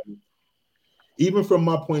even from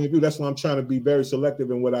my point of view, that's why I'm trying to be very selective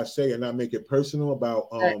in what I say and not make it personal about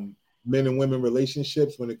men and women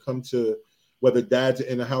relationships when it comes to whether dads are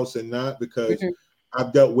in the house or not, because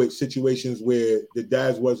I've dealt with situations where the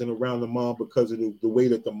dads wasn't around the mom because of the way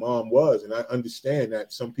that the mom was. And I understand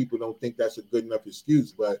that some people don't think that's a good enough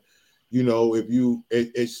excuse, but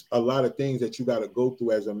it's a lot of things that you got to go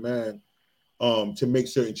through as a man to make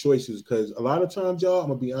certain choices. Because a lot of times, y'all, I'm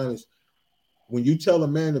gonna be honest, when you tell a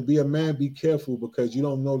man to be a man, be careful, because you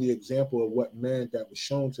don't know the example of what man that was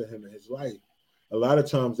shown to him in his life. A lot of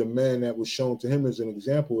times the man that was shown to him as an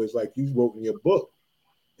example is like you wrote in your book,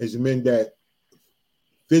 is men that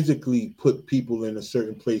physically put people in a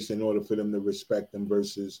certain place in order for them to respect them,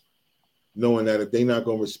 versus knowing that if they're not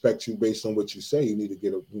going to respect you based on what you say, you need to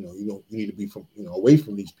get you need to be from away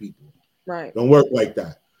from these people. Right. Don't work like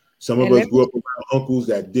that. Some of us grew up around uncles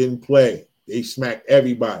that didn't play. They smacked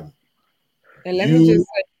everybody. And let me just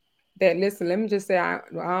say that, listen, let me just say, I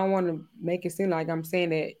don't want to make it seem like I'm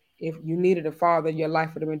saying that if you needed a father, your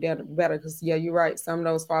life would have been better. Because, yeah, you're right. Some of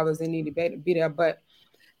those fathers, they need to be there. But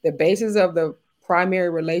the basis of the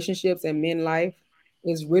primary relationships in men's life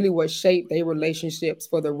is really what shaped their relationships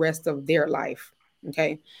for the rest of their life.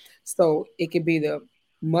 Okay. So it could be the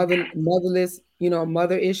motherless,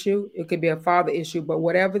 mother issue. It could be a father issue. But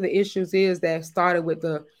whatever the issues is that started with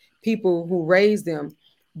the people who raised them,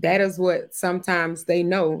 that is what sometimes they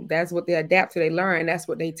know. That's what they adapt to, they learn. That's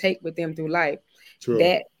what they take with them through life. True.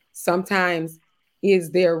 That sometimes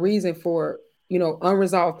is their reason for,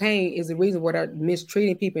 unresolved pain is the reason why they're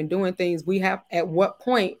mistreating people and doing things. We have, at what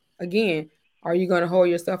point, again, are you going to hold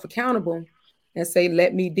yourself accountable and say,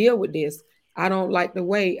 let me deal with this? I don't like the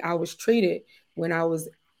way I was treated when I was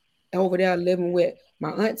over there living with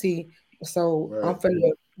my auntie. So right. I'm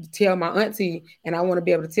finna tell my auntie, and I want to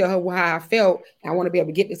be able to tell her how I felt. I want to be able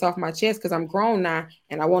to get this off my chest because I'm grown now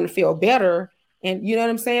and I want to feel better. And you know what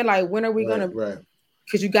I'm saying? Like, when are we gonna? Right.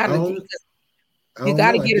 Because you gotta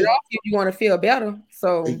get it off if you want to feel better.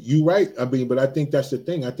 So you're right. I mean, but I think that's the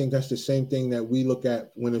thing. I think that's the same thing that we look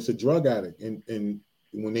at when it's a drug addict, and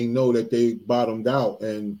when they know that they bottomed out,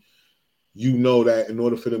 and that in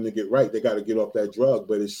order for them to get right, they got to get off that drug.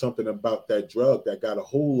 But it's something about that drug that got a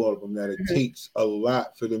hold of them that it takes a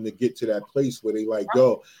lot for them to get to that place where they like,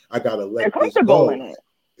 yo, I gotta let this go. In it.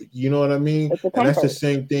 You know what I mean? And that's the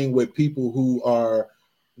same thing with people who are,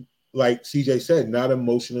 like CJ said, not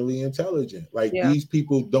emotionally intelligent. Like these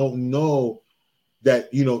people don't know that,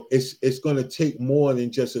 it's going to take more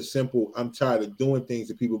than just a simple, I'm tired of doing things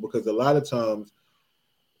to people, because a lot of times,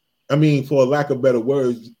 I mean, for a lack of better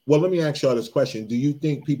words, well, let me ask y'all this question. Do you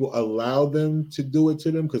think people allow them to do it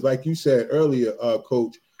to them? Because like you said earlier,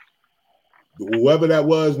 Coach, whoever that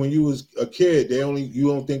was when you was a kid, you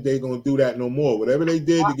don't think they're going to do that no more. Whatever they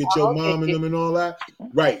did to get your mom and them and all that.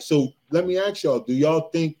 Right. So let me ask y'all, do y'all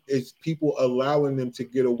think it's people allowing them to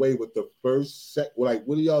get away with the first set? Like,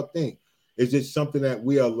 what do y'all think? Is it something that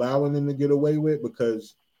we're allowing them to get away with?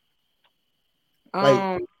 Because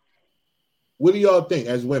what do y'all think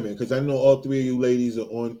as women? Because I know all three of you ladies are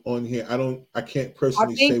on here. I can't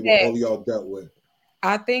personally say what all of y'all dealt with.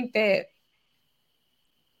 I think that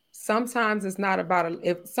sometimes it's not about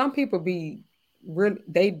if some people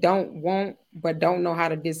they don't want but don't know how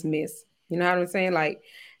to dismiss. You know what I'm saying? Like,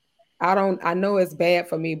 I know it's bad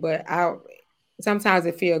for me, but sometimes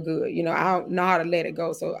it feel good. I don't know how to let it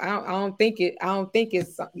go. So I don't think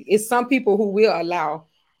it's some people who will allow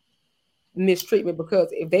mistreatment, because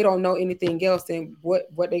if they don't know anything else, then what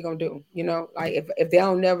they gonna do? Like if they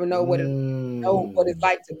don't never know what it's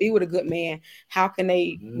like to be with a good man, how can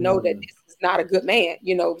they know that this is not a good man?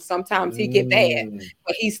 Sometimes he get bad,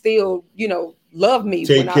 but he still love me,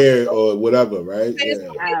 take care or whatever, right? Yeah. If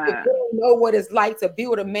they don't know what it's like to be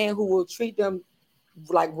with a man who will treat them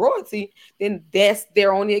like royalty, then that's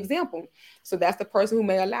their only example. So that's the person who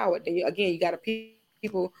may allow it. Then you got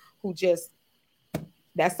people who just,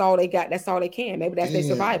 that's all they got. That's all they can. Maybe that's their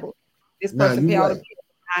survival. This person pay all the bills.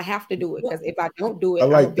 I have to do it, because if I don't do it, I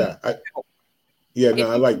like that. I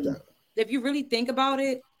like that. If you really think about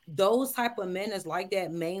it, those type of men is like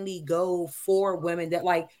that mainly go for women that,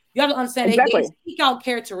 like, you have to understand, they seek out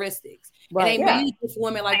characteristics. Right. And they mainly go for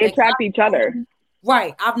women like they attract each other.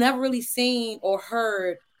 Right. I've never really seen or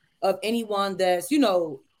heard of anyone that's,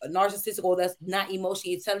 narcissistic or that's not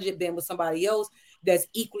emotionally intelligent been with somebody else that's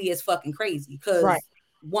equally as fucking crazy. Because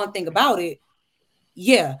one thing about it,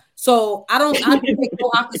 so I think they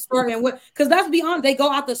go after certain women, because let's be honest, they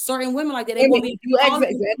go after certain women like that. They won't be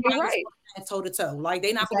exactly right. Toe to toe, like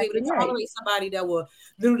they not gonna be able to tolerate somebody that will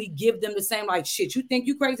literally give them the same, like, shit, you think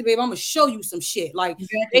you crazy, babe? I'm gonna show you some shit. Like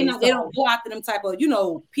they don't go after them type of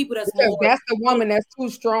people that's more, that's the woman that's too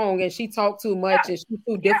strong and she talk too much and she's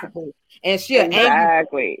too difficult and she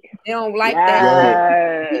angry. They don't like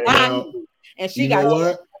that. And she got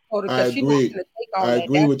what? I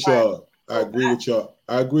agree with y'all. I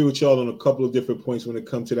agree with y'all on a couple of different points when it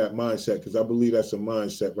comes to that mindset, because I believe that's a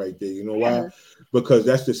mindset right there. You know why? Because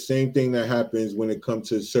that's the same thing that happens when it comes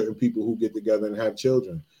to certain people who get together and have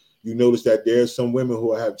children. you notice that there's some women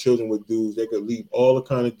who have children with dudes. They could leave all the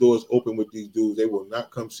kind of doors open with these dudes. They will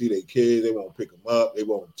not come see their kids. They won't pick them up. They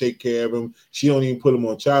won't take care of them. She don't even put them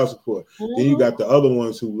on child support. Then you got the other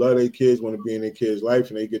ones who love their kids, want to be in their kids' life,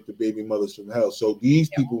 and they get the baby mothers from hell. So these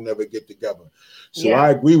people never get together. So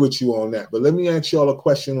I agree with you on that. But let me ask y'all a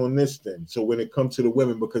question on this then. So when it comes to the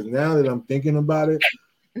women, because now that I'm thinking about it,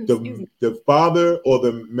 the father or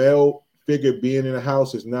the male figure being in the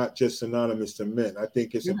house is not just synonymous to men. I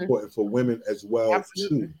think it's important for women as well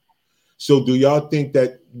too. So do y'all think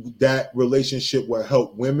that that relationship will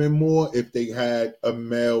help women more if they had a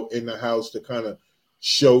male in the house to kind of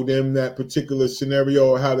show them that particular scenario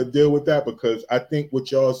or how to deal with that? Because I think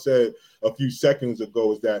what y'all said a few seconds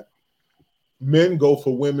ago is that men go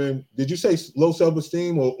for women. Did you say low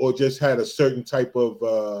self-esteem or just had a certain type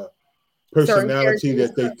of personality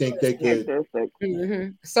that they think they could?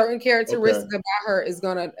 Certain characteristics about her is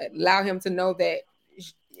going to allow him to know that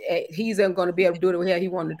he's going to be able to do it the way he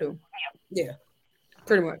wanted to do. Yeah,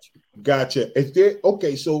 pretty much. Gotcha. Is there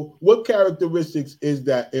okay? So, what characteristics is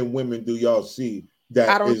that in women do y'all see that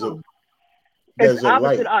I don't is know. It's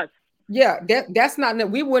opposite us. Yeah, that's not.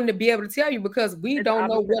 We wouldn't be able to tell you because we don't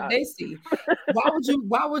know what they see.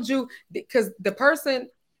 Why would you? Because the person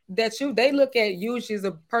that they look at usually is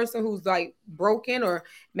a person who's like broken, or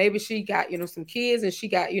maybe she got some kids and she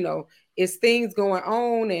got it's things going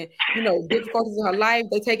on and difficulties in her life.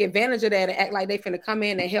 They take advantage of that and act like they finna come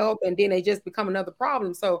in and help, and then they just become another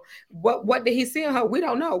problem. So what did he see in her? We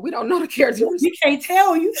don't know. We don't know the characteristics. We can't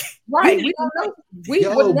tell you, right? We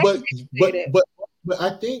don't know. But I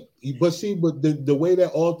think, but the way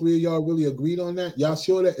that all three of y'all really agreed on that, y'all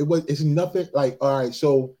sure that it's nothing like, all right,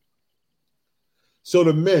 so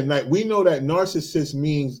the men, like we know that narcissist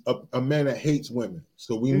means a man that hates women.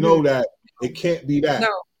 So we know that it can't be that.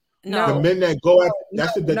 No. The men that go after,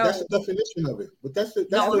 that's the definition of it. But that's the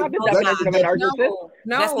definition of a narcissist.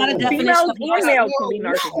 No, that's not a definition of females can be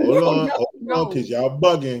narcissists. Hold on, because y'all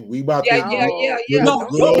bugging. We about to No,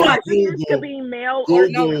 narcissists could be male or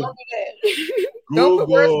female. Don't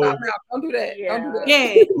do that.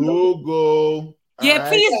 Yeah. Google. Yeah,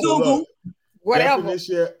 please Google. Whatever.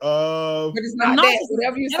 Definition of, but it's not that.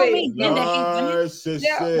 Whatever you say. Narcissist.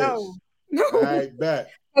 No. All right, back.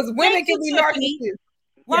 Because women can be narcissists.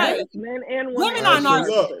 Right. Yes, men and women are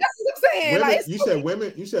narcissists. That's what I'm saying.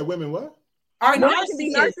 Women, you said women what? Are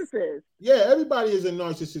narcissists. Yeah, everybody is a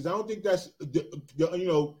narcissist. I don't think that's read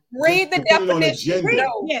the definition.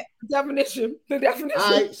 The definition.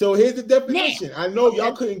 All right, so here's the definition. Man. I know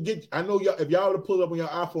y'all couldn't get. I know y'all. If y'all would have pulled up on your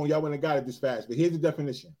iPhone, y'all wouldn't have got it this fast. But here's the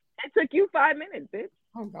definition. It took you 5 minutes, bitch.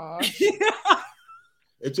 Oh God.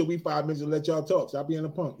 It took me 5 minutes to let y'all talk. Stop being a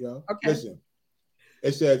punk, y'all. Okay. Listen.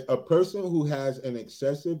 It says a person who has an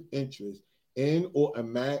excessive interest in or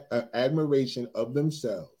admiration of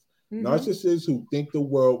themselves. Narcissists who think the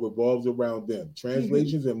world revolves around them.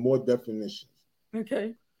 Translations and more definitions.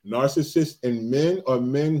 Okay. Narcissists in men are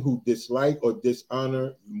men who dislike or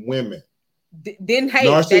dishonor women. Didn't hate.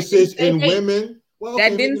 Narcissists in women. Well,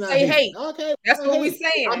 that didn't say hate. Okay. That's what we're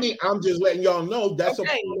saying. I mean, I'm just letting y'all know that's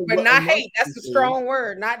but not hate. That's a strong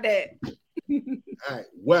word. Not that. All right.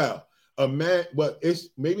 Well, a man, but it's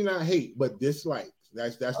maybe not hate, but dislike.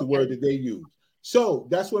 That's the word that they use. So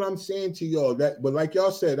that's what I'm saying to y'all. But like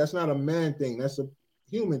y'all said, that's not a man thing. That's a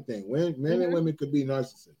human thing. Men and women could be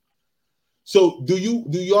narcissists. So do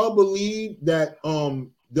y'all believe that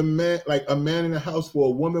the man, like a man in the house for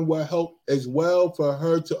a woman, will help as well for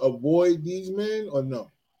her to avoid these men, or no?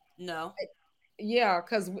 No. Yeah,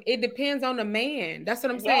 because it depends on the man. That's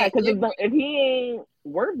what I'm saying. Because if he ain't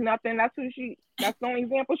worth nothing, that's the only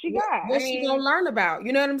example she got. What she gonna learn about?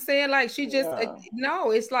 You know what I'm saying? Like she just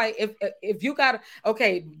no. It's like if you got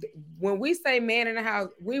when we say man in the house,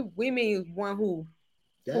 we mean one who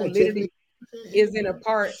literally is in a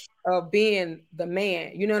part of being the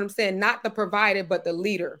man. You know what I'm saying? Not the provider, but the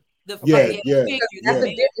leader. It's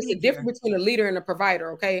a difference between a leader and a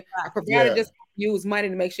provider. Okay, a provider just use money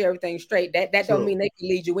to make sure everything's straight. That don't mean they can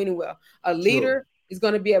lead you anywhere. A leader is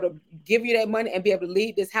going to be able to give you that money and be able to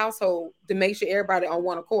lead this household to make sure everybody on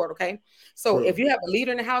one accord. Okay, so if you have a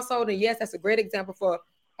leader in the household, then yes, that's a great example for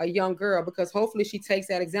a young girl, because hopefully she takes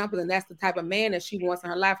that example and that's the type of man that she wants in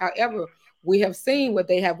her life. However, we have seen what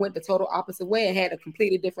they have went the total opposite way and had a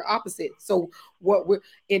completely different opposite. So what we're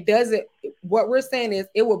saying is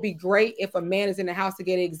it would be great if a man is in the house to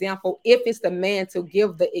get an example, if it's the man to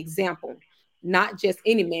give the example, not just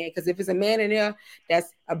any man. Because if it's a man in there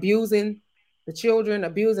that's abusing the children,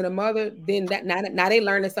 abusing the mother, then that now they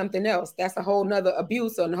learning something else. That's a whole nother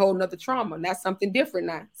abuse or a whole nother trauma. And that's something different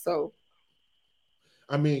now. So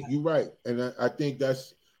I mean, you're right. And I think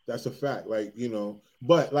that's a fact. Like,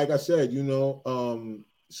 But like I said,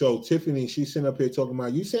 so Tiffany, she's sitting up here talking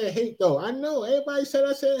about, you said hate though. I know everybody said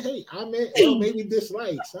I said hate. I meant maybe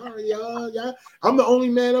dislike. Sorry, y'all. I'm the only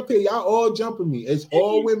man up here. Y'all all jumping me. It's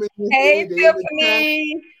all women in Hey, here. They in the chat.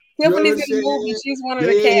 Tiffany. You know what Tiffany's I'm in the movie. saying? She's one of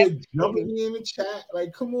the They cast. jumping me in the chat.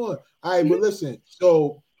 Like, come on. All right, but listen.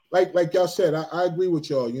 So, like y'all said, I agree with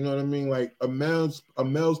y'all. You know what I mean? Like a male's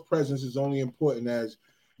presence is only important as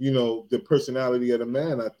the personality of the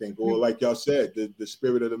man. I think, or like y'all said, the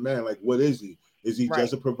spirit of the man. Like, what is he? Is he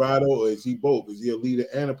just a provider, or is he both? Is he a leader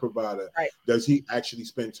and a provider? Right. Does he actually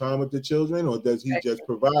spend time with the children, or does he just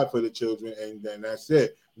provide for the children and then that's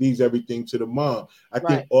it? Leaves everything to the mom. I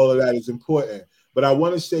think all of that is important. But I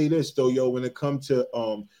want to say this though, when it comes to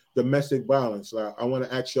domestic violence, I want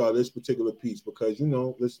to ask y'all this particular piece because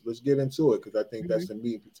let's get into it because I think that's the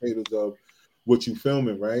meat and potatoes of what you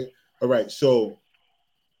filming, right? All right, so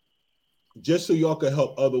just so y'all can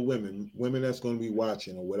help other women that's going to be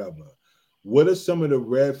watching or whatever. What are some of the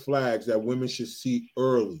red flags that women should see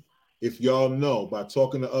early? If y'all know by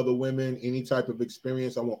talking to other women, any type of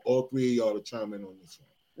experience, I want all three of y'all to chime in on this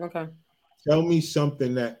one. Okay. Tell me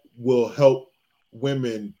something that will help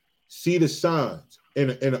women see the signs in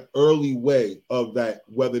an early way of that,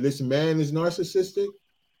 whether this man is narcissistic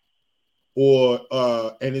or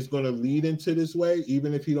and it's going to lead into this way,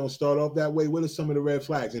 even if he don't start off that way. What are some of the red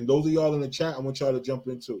flags? And those of y'all in the chat, I want y'all to jump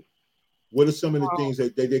into. What are some of the things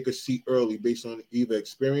that they could see early based on either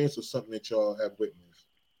experience or something that y'all have witnessed?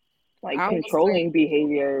 Like controlling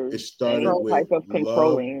behaviors. It started any with type of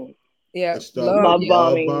controlling. Yeah. It started Love with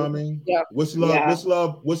bombing. Love bombing. Yeah. What's love? Yeah. What's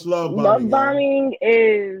love? What's love bombing? Love bombing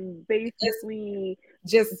is basically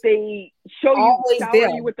just they show you, always shower there.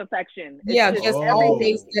 you with affection. It's Yeah, just just everything.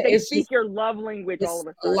 always. They It's speak just your love language all of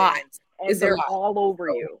a a sudden, lot. and It's a they're lot. all over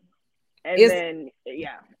you. And It's- then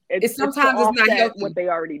it's sometimes to it's not offset healthy. what they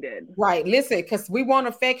already did. Right. Listen, because we want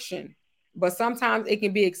affection, but sometimes it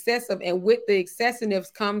can be excessive. And with the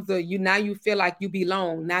excessiveness comes now you feel like you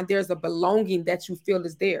belong. Now there's a belonging that you feel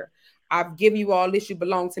is there. I've given you all this, you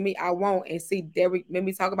belong to me. I won't. And see, there when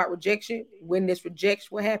we talk about rejection, when this rejection,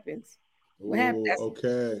 what happens? What happens?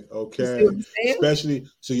 Okay. Especially,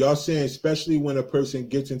 so y'all saying, especially when a person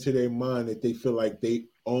gets into their mind that they feel like they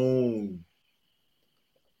own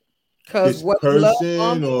this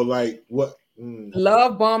person, or like what?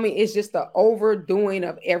 Love bombing is just the overdoing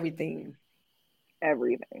of everything.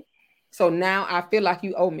 Everything. So now I feel like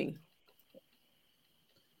you owe me.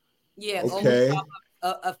 Yeah. Okay.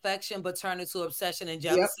 Affection, but turn into obsession and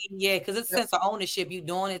jealousy. Yep. Yeah, because it's a sense of ownership. You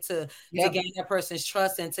doing it to gain that person's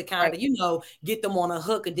trust and to kind of get them on a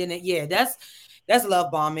hook, and then that's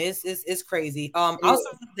love bombing. It's crazy. Also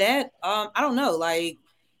that I don't know. Like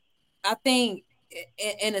I think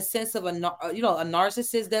in a sense of a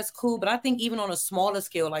narcissist, that's cool. But I think even on a smaller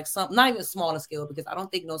scale, like not even smaller scale, because I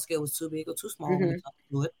don't think no scale was too big or too small when it comes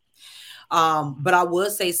to it. But I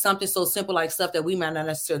would say something so simple like stuff that we might not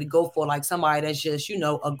necessarily go for, like somebody that's just,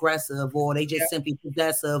 aggressive, or they just simply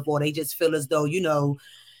possessive, or they just feel as though,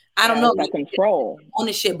 I don't know, that control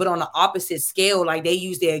ownership, but on the opposite scale, like they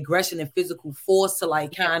use their aggression and physical force to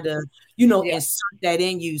like kind of, insert that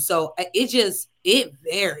in you. So it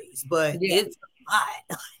varies, but it's a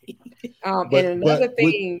lot.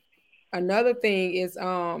 Another thing is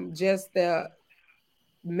just the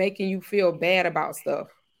making you feel bad about stuff.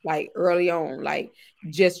 Like early on, like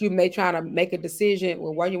just you may try to make a decision.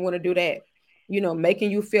 Well, why you want to do that? Making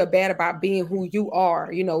you feel bad about being who you are,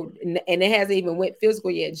 and it hasn't even went physical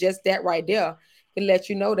yet. Just that right there can let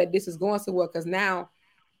you know that this is going somewhere. Because now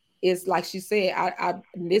it's like she said,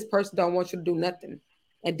 this person don't want you to do nothing.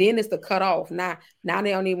 And then it's the cut off. Now they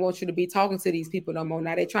don't even want you to be talking to these people no more.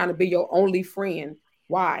 Now they're trying to be your only friend.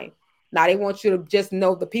 Why? Now they want you to just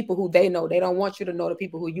know the people who they know. They don't want you to know the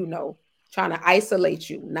people who you know. Trying to isolate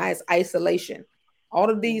you. Now it's isolation. All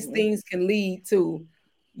of these things can lead to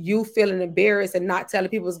you feeling embarrassed and not telling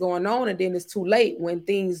people what's going on, and then it's too late when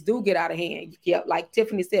things do get out of hand. Yep, like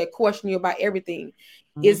Tiffany said, question you about everything.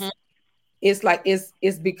 It's like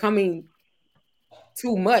it's becoming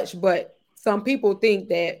too much, but some people think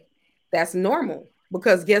that that's normal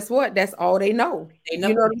because guess what? That's all they know. You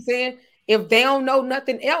know what I'm saying? If they don't know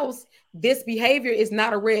nothing else, this behavior is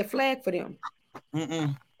not a red flag for them.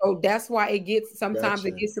 So that's why it gets sometimes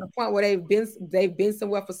it gets to the point where they've been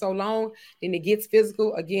somewhere for so long, then it gets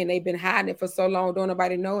physical. Again, they've been hiding it for so long, don't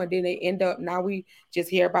nobody know, and then they end up now we just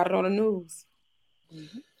hear about it on the news.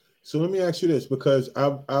 So let me ask you this, because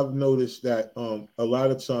I've noticed that a lot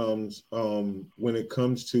of times when it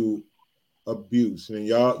comes to abuse, and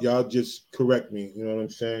y'all just correct me, you know what I'm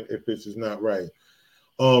saying, if this is not right.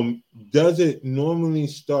 Does it normally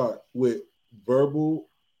start with verbal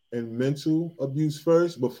and mental abuse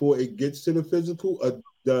first before it gets to the physical, or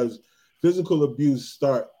does physical abuse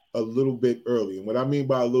start a little bit early? And what I mean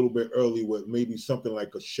by a little bit early, with maybe something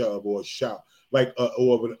like a shove or a shout, like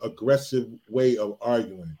or an aggressive way of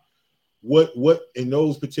arguing. What in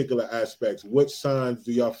those particular aspects, what signs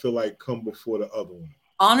do y'all feel like come before the other one?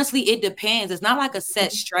 Honestly, it depends. It's not like a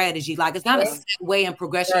set strategy. Like it's not a set way and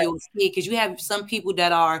progression you'll see, because you have some people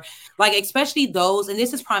that are like, especially those, and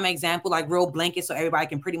this is prime example, like real blanket, so everybody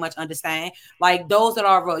can pretty much understand. Like those that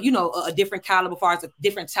are, a different caliber, as far as a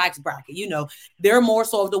different tax bracket. They're more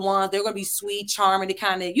so of the ones they're gonna be sweet, charming, to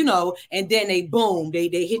kind of, and then they boom, they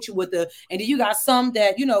hit you with the, and then you got some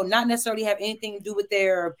that not necessarily have anything to do with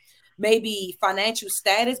their maybe financial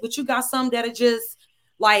status, but you got some that are just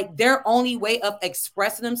like their only way of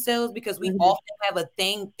expressing themselves, because we often have a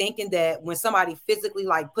thing thinking that when somebody physically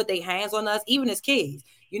like put their hands on us, even as kids,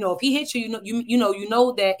 if he hits you, you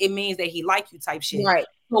know that it means that he like you type shit. Right.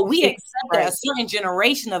 So we accept that a certain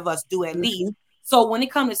generation of us do at least. So when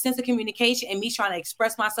it comes to sense of communication and me trying to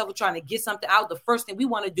express myself or trying to get something out, the first thing we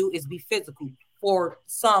want to do is be physical for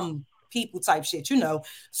some people type shit,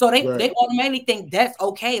 So they automatically think that's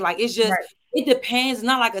okay. Like it's just it depends. It's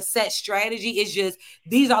not like a set strategy. It's just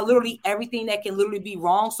these are literally everything that can literally be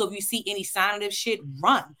wrong. So if you see any sign of this shit,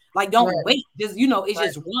 run. Like don't wait. Just it's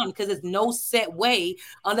just run, because there's no set way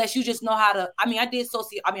unless you just know how to. I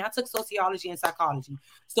took sociology and psychology.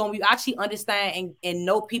 So when you actually understand and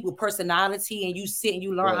know people's personality, and you sit and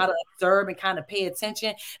you learn how to observe and kind of pay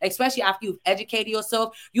attention, especially after you've educated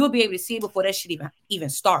yourself, you'll be able to see it before that shit even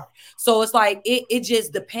start. So it's like it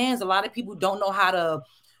just depends. A lot of people don't know how to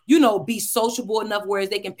be sociable enough, whereas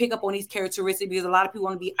they can pick up on these characteristics, because a lot of people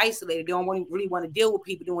want to be isolated. They don't really want to deal with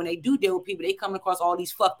people. Then when they do deal with people, they come across all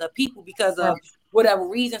these fucked up people because of whatever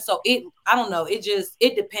reason. So I don't know.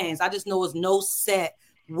 It depends. I just know it's no set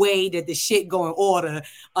way that the shit go in order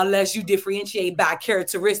unless you differentiate by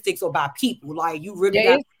characteristics or by people. Like you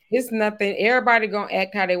really it's nothing. Everybody gonna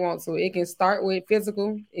act how they want to. It can start with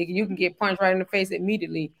physical. You can get punched right in the face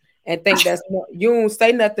immediately and think you don't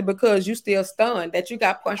say nothing because you still stunned that you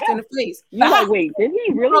got punched in the face. You're like, wait, did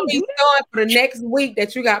he really do that? For the next week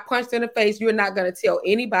that you got punched in the face, you're not going to tell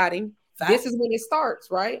anybody. This is when it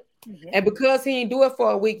starts, right? And because he didn't do it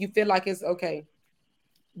for a week, you feel like it's okay.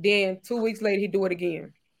 Then 2 weeks later, he do it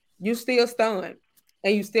again. You still stunned,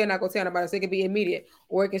 and you still not going to tell nobody. So it can be immediate,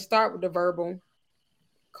 or it can start with the verbal,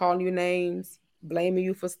 calling you names, blaming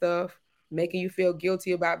you for stuff, making you feel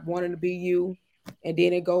guilty about wanting to be you. And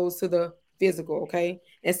then it goes to the physical, okay?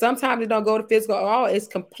 And sometimes it don't go to physical at all. It's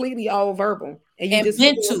completely all verbal. And you just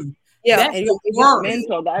mental. That's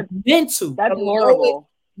mental. That's mental. That's horrible.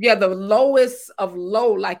 The lowest of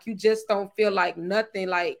low. Like you just don't feel like nothing.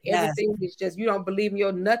 Like everything is just, you don't believe in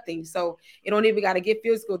your nothing. So it don't even got to get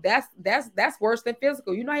physical. That's worse than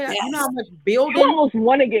physical. You know how much building. You almost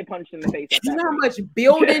want to get punched in the face. You know how much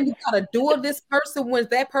building you gotta do with this person when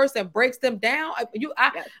that person breaks them down.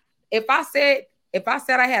 If I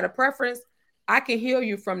said I had a preference, I can heal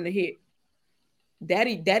you from the hit. That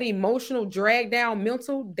emotional drag down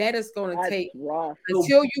mental, that is going to take rough.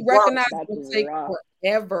 Until you recognize it's going to take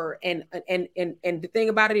forever. And the thing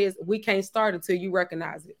about it is we can't start until you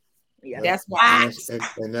recognize it. Yeah. That's why.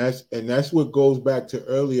 And that's what goes back to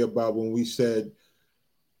earlier about when we said,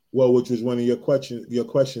 well, which was one of your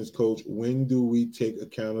questions, Coach, when do we take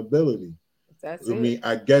accountability?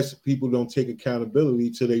 I guess people don't take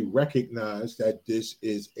accountability till they recognize that this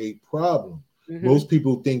is a problem. Most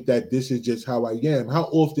people think that this is just how I am. How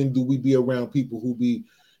often do we be around people who be,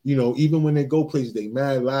 even when they go places, they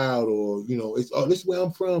mad loud, or, it's, this is where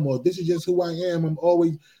I'm from, or this is just who I am. I'm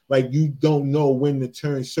always like, you don't know when to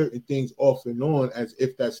turn certain things off and on as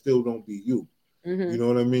if that still don't be you. You know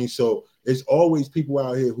what I mean? So it's always people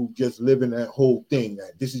out here who just live in that whole thing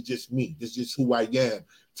that this is just me. This is just who I am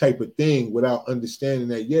type of thing, without understanding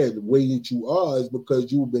that, the way that you are is because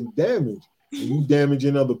you've been damaged and you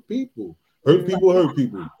damaging other people. Hurt people,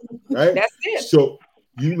 right? That's it. So,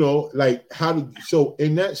 so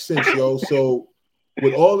in that sense, so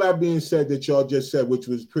with all that being said that y'all just said, which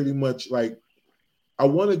was pretty much like, I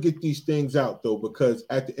want to get these things out though, because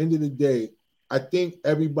at the end of the day, I think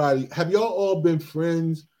everybody, have y'all all been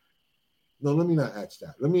friends? No, let me not ask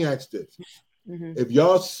that. Let me ask this. If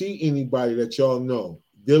y'all see anybody that y'all know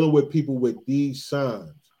dealing with people with these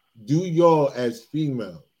signs, do y'all as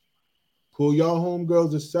females pull y'all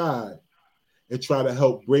homegirls aside and try to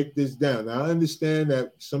help break this down? Now, I understand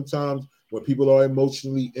that sometimes when people are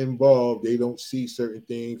emotionally involved, they don't see certain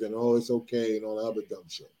things and, it's okay and all that other dumb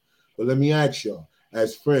shit. But let me ask y'all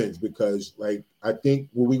as friends, because I think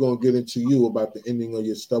when we're going to get into you about the ending of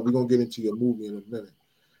your stuff, we're going to get into your movie in a minute.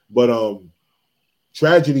 But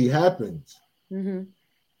tragedy happens Mm-hmm.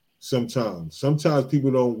 sometimes. Sometimes people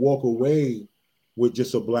don't walk away with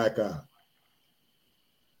just a black eye.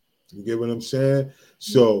 You get what I'm saying?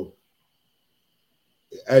 So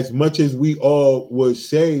as much as we all would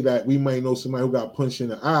say that we might know somebody who got punched in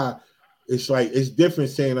the eye, it's like it's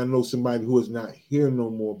different saying I know somebody who is not here no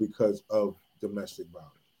more because of domestic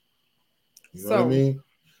violence. You know what I mean?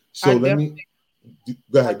 So I let me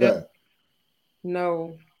go ahead. Go ahead.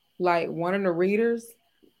 know, like one of the readers,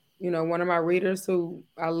 one of my readers who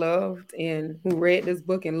I loved and who read this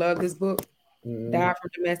book and loved this book died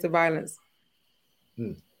from domestic violence.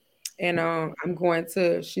 And I'm going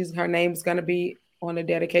to, her name's going to be on the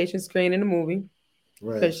dedication screen in the movie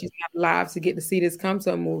because she's not alive to get to see this come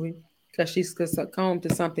to a movie because she's succumbed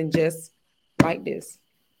to something just like this.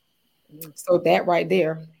 So that right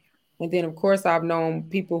there. And then, of course, I've known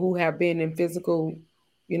people who have been in physical,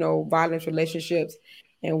 violence relationships.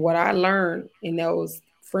 And what I learned in those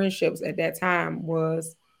friendships at that time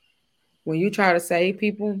was when you try to save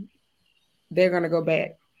people, they're going to go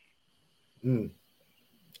back. And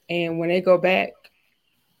when they go back,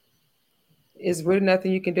 it's really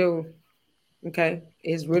nothing you can do. Okay.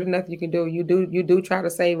 It's really nothing you can do. You do try to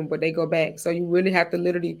save them, but they go back. So you really have to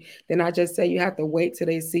literally, then I just say you have to wait till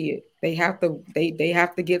they see it. They have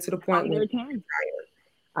to get to the point where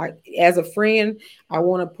as a friend, I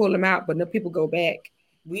want to pull them out, but no people go back.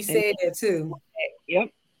 We said that too. Yep.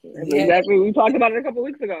 Exactly. We talked about it a couple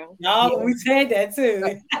weeks ago. No, we said that too.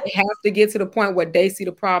 They have to get to the point where they see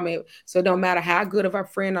the problem. So no matter how good of a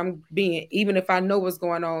friend I'm being, even if I know what's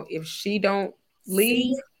going on, if she don't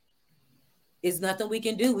leave, it's nothing we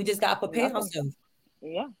can do. We just got to prepare ourselves.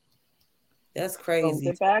 Yeah. That's crazy.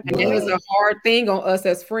 And that is a hard thing on us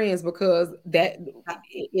as friends because that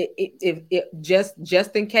it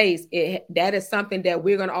just in case that is something that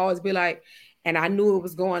we're gonna always be like, and I knew it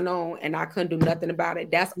was going on and I couldn't do nothing about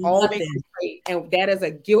it. That's all they say. And that is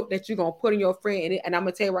a guilt that you're gonna put in your friend. And I'm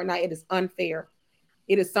gonna tell you right now, it is unfair.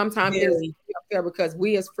 It is sometimes it is unfair because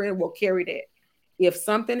we as friends will carry that. If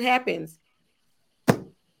something happens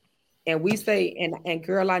and we say, and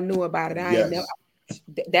girl, I knew about it. I ain't never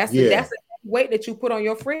that's the weight that you put on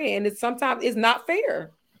your friend, and it's sometimes it's not fair.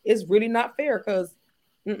 It's really not fair because.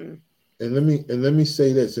 And let me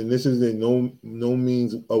say this, and this is in no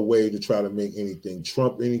means a way to try to make anything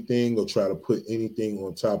trump anything or try to put anything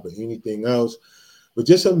on top of anything else, but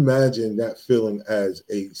just imagine that feeling as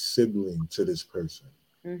a sibling to this person.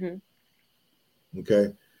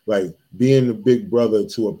 Okay. Like being the big brother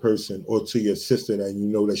to a person or to your sister that you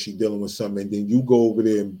know that she's dealing with something, and then you go over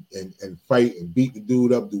there and fight and beat the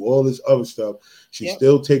dude up, do all this other stuff. She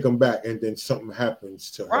still take him back, and then something happens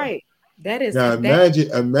to her. Right. That is now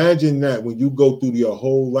imagine that when you go through your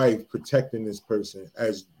whole life protecting this person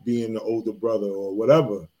as being the older brother or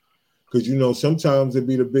whatever. Because sometimes it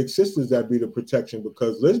be the big sisters that be the protection.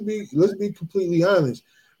 Because let's be completely honest.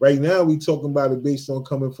 Right now, we talking about it based on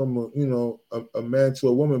coming from a man to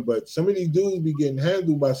a woman, but some of these dudes be getting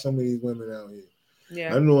handled by some of these women out here.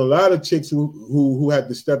 Yeah, I know a lot of chicks who had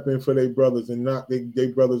to step in for their brothers and knock their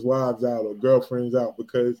brothers' wives out or girlfriends out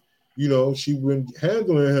because she been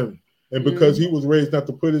handling him, and because he was raised not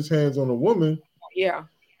to put his hands on a woman. Yeah,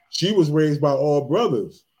 she was raised by all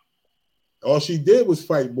brothers. All she did was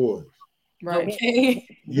fight boys. Right. Okay.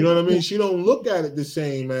 You know what I mean? She don't look at it the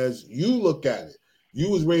same as you look at it. You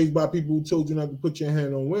was raised by people who told you not to put your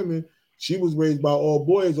hand on women. She was raised by all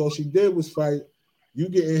boys. All she did was fight. You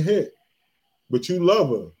getting hit, but you love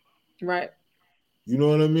her. Right. You know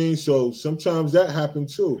what I mean? So sometimes that happened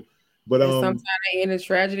too. But sometimes they end in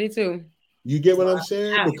tragedy too. You get what I'm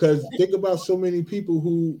saying? Because think about so many people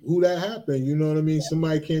who that happened. You know what I mean?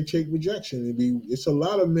 Somebody can't take rejection. It's a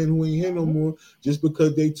lot of men who ain't here no more just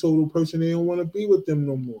because they told a person they don't want to be with them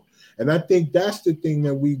no more. And I think that's the thing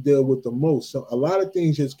that we deal with the most. So a lot of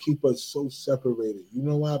things just keep us so separated. You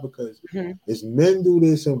know why? Because as men do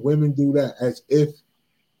this and women do that, as if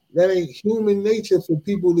that ain't human nature for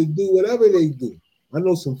people to do whatever they do. I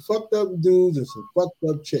know some fucked up dudes and some fucked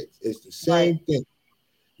up chicks. It's the same thing.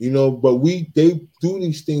 But they do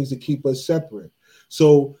these things to keep us separate.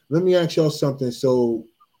 So let me ask y'all something. So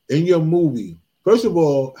in your movie, first of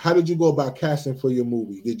all, how did you go about casting for your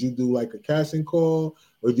movie? Did you do like a casting call,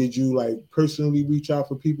 or did you like personally reach out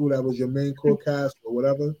for people that was your main core cast or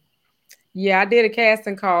whatever? Yeah, I did a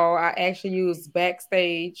casting call. I actually used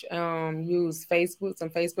Backstage, used Facebook, some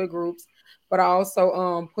Facebook groups, but I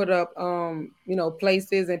also put up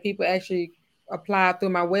places, and people actually applied through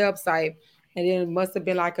my website. And then it must have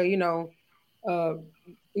been like a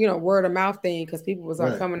word of mouth thing because people was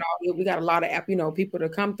Right. coming out. We got a lot of people to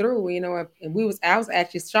come through, and I was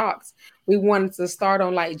actually shocked. We wanted to start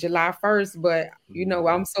on like July 1st, but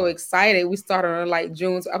I'm so excited. We started on like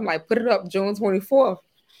June. I'm like, put it up June 24th.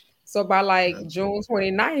 So by like June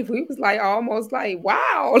 29th, we was like almost like,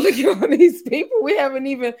 wow, look at all these people. We haven't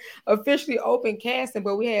even officially opened casting,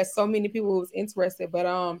 but we had so many people who was interested. But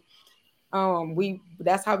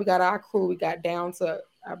that's how we got our crew. We got down to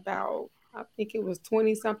about, I think it was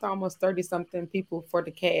 20 something, almost 30 something people for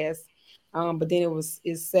the cast. But then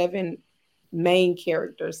it's 7 main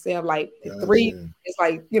characters. They have like three, it's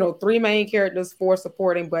like, 3 main characters, 4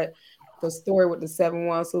 supporting, but the story with the 7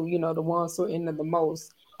 ones who, the ones who are in the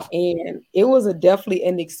most. And it was definitely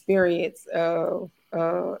an experience, one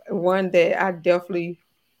that I definitely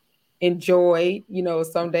enjoyed.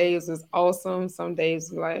 Some days was awesome, some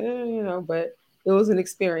days like, but it was an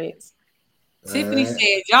experience. Tiffany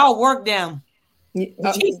said, y'all work them.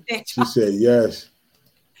 She said yes.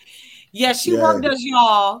 Yes, she worked us,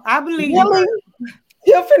 y'all. I believe really?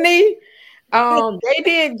 Tiffany. They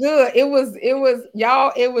did good. It was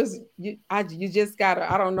y'all. It was you just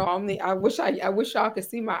gotta. I don't know. I wish y'all could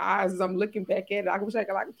see my eyes as I'm looking back at it. I wish I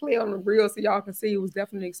could like play on the reel so y'all can see. It was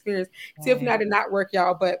definitely an experience. Tiffany, I did not work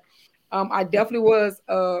y'all, but I definitely was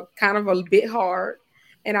kind of a bit hard.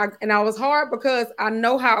 And I was hard because I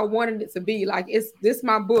know how I wanted it to be. Like this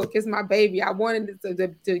my book, it's my baby. I wanted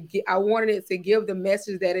it I wanted it to give the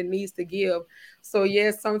message that it needs to give. So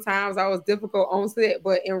yes, sometimes I was difficult on set,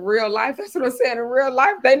 but in real life, that's what I'm saying. In real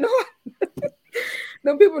life, they know.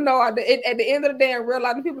 Them people know at the end of the day, in real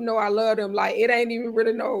life, the people know I love them. Like it ain't even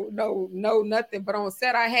really no nothing. But on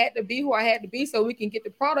set, I had to be who I had to be so we can get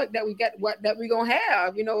the product that we got, that we gonna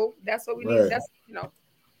have. That's what we need. That's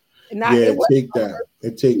Take that.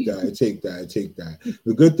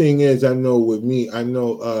 The good thing is, I know with me,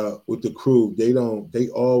 with the crew, they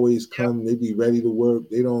always come, they be ready to work.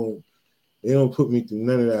 They don't put me through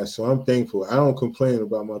none of that. So I'm thankful. I don't complain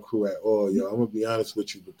about my crew at all, yo. I'm gonna be honest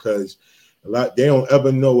with you because they don't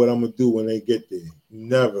ever know what I'm gonna do when they get there.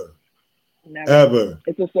 Never. Ever.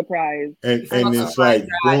 It's a surprise. And it's like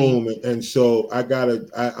boom. And so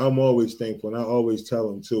I'm always thankful. And I always tell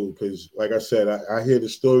them too, because like I said, I hear the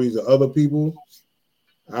stories of other people.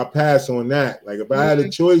 I'll pass on that. Like if I had a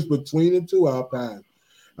choice between the two, I'll pass.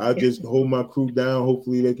 I'll just hold my crew down.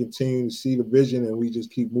 Hopefully they continue to see the vision and we just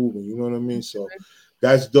keep moving. You know what I mean? So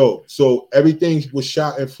that's dope. So everything was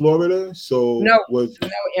shot in Florida. So no,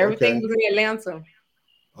 everything was in Atlanta.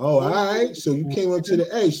 Oh, all right. So you came up to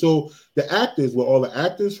the A. So the actors, were all the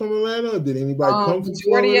actors from Atlanta? Or did anybody come from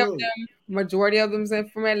Florida? Majority of them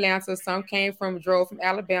from Atlanta. Some drove from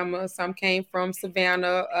Alabama. Some came from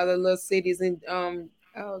Savannah, other little cities in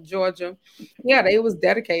Georgia. Yeah, they was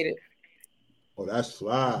dedicated. Oh, that's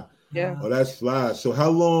fly. Yeah. Oh, that's fly. So how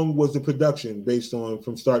long was the production based on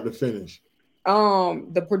from start to finish?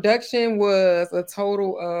 The production was a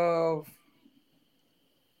total of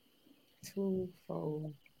 2,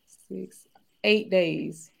 4, 6, 8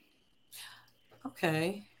 days.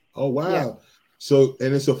 Okay. Oh wow. Yeah. So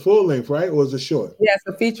and it's a full length, right? Or is it short? Yeah, it's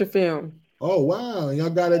a feature film. Oh wow. Y'all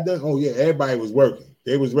got it done. Oh yeah, everybody was working.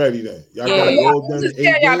 They was ready then. Y'all got it all done in 8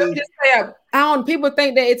 days. People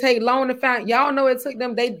think that it take long to find. Y'all know it took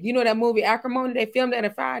them. That movie Acrimony. They filmed that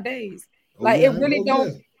in 5 days. It really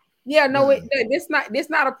don't. Yeah, no, it's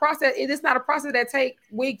not a process. It's not a process that take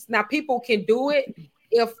weeks. Now people can do it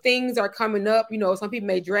if things are coming up. Some people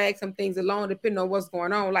may drag some things along depending on what's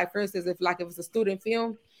going on. Like for instance, if it's a student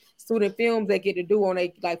films they get to do on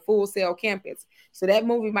a Full Sail campus. So that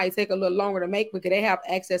movie might take a little longer to make because they have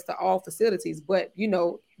access to all facilities. But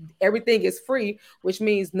everything is free, which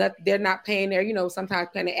means they're not paying their sometimes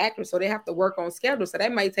paying the actors, so they have to work on schedule. So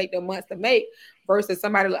that might take them months to make. Versus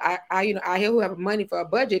somebody I hear who have money for a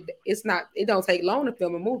budget, it don't take long to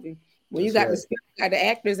film a movie. When you got the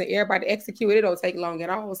actors and everybody execute it don't take long at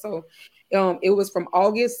all. So it was from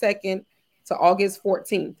August 2nd to August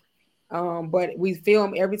 14th. But we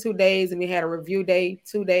film every 2 days and we had a review day,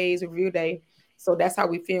 2 days review day. So that's how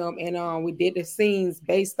we film. And we did the scenes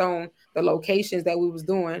based on the locations that we was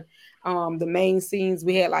doing. The main scenes,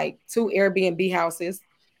 we had 2 Airbnb houses.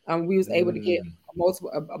 We was able to get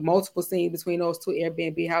multiple scenes between those 2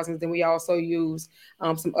 Airbnb houses. Then we also used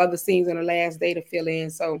some other scenes on the last day to fill in.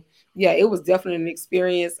 So yeah, it was definitely an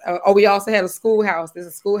experience. We also had a schoolhouse. There's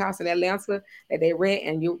a schoolhouse in Atlanta that they rent,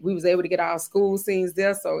 and we was able to get our school scenes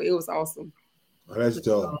there. So it was awesome. Oh, that's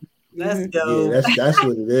dope. Let's go. Yeah, that's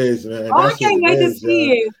what it is, man. Oh, I can't wait to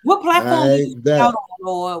see it. What platform is it out on,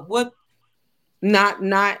 or what? Not.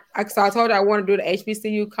 So I told you I want to do the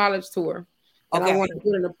HBCU college tour. And Okay. I want to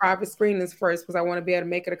do it in the private screenings first because I want to be able to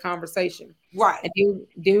make it a conversation. Right. And then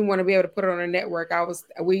we want to be able to put it on a network.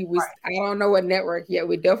 We Right. I don't know what network yet.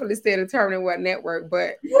 We definitely still determining what network,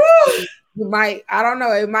 but Woo! you might, I don't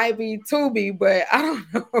know, it might be Tubi, but I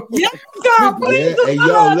don't know. Yeah, girl, please. Yeah, hey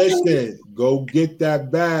yo, listen, go get that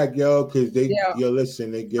bag, yo, because they, Yeah. yo,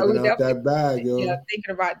 listen, they So giving we out that bag, yo. Yeah,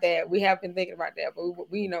 thinking about that. We have been thinking about that, but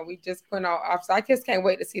we we just put off. So I just can't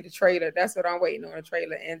wait to see the trailer. That's what I'm waiting on, the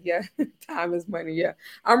trailer. And yeah, time is money. Yeah,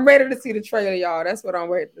 I'm ready to see the trailer, y'all. That's what I'm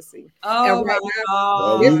waiting to see. Oh And my right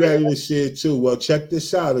Well, God. we ready to see it too. Well, check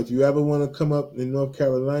this out. If you ever want to come up in North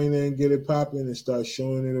Carolina and get it popping and start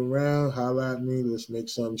showing it around, holla at me. Let's make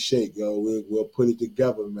something shake, yo. We'll put it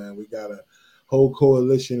together, man. We got a whole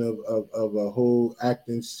coalition of a whole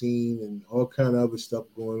acting scene and all kind of other stuff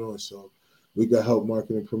going on. So we got help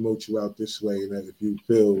market and promote you out this way. And if you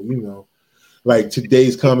feel, like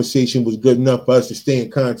today's conversation was good enough for us to stay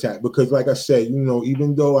in contact, because like I said,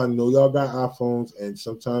 even though I know y'all got iPhones and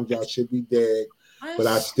sometimes y'all should be dead, but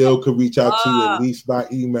I still could reach out to you at least by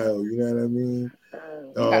email. You know what I mean?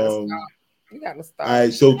 You gotta stop. All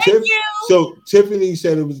right, so Tiffany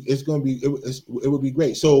said it would be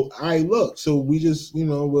great. So look, so we just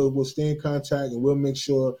we'll stay in contact and we'll make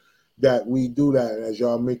sure that we do that. And as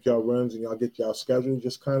y'all make y'all runs and y'all get y'all schedule,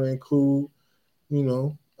 just kind of include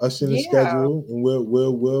us in the schedule, and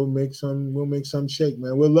we'll make some shake,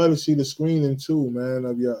 man. We'll love to see the screening too, man,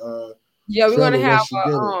 of your we're gonna have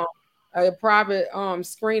a private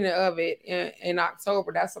screening of it in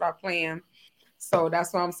October. That's what I plan. So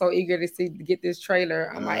that's why I'm so eager to get this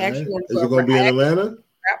trailer. I actually want to. Is it going to be in Atlanta?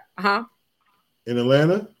 In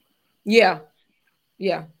Atlanta? Yeah.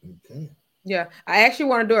 Okay. Yeah, I actually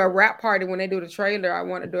want to do a rap party when they do the trailer. I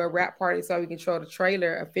want to do a rap party so we can show the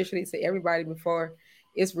trailer officially to everybody before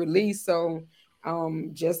it's released. So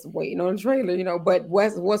just waiting on the trailer, But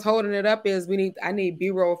what's holding it up is I need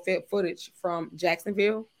B-roll footage from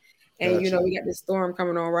Jacksonville. And Gotcha. we got this storm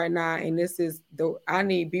coming on right now, and I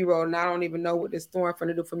need B-roll, and I don't even know what this storm going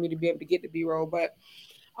to do for me to be able to get the B-roll. But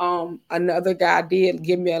another guy did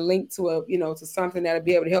give me a link to to something that'll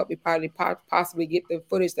be able to help me possibly get the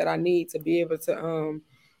footage that I need to be able to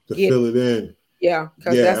fill it in. Yeah,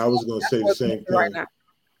 I was going to say the same thing. Right now.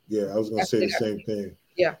 Yeah, I was going to say the same thing.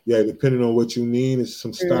 Yeah, depending on what you need, there's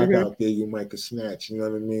some stock out there you might could snatch. You know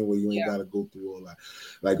what I mean? Where you ain't got to go through all that.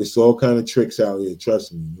 Like it's all kind of tricks out here.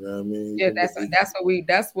 Trust me. You know what I mean? Yeah,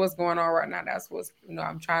 that's what's going on right now. That's what's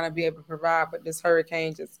I'm trying to be able to provide, but this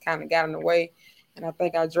hurricane just kind of got in the way, and I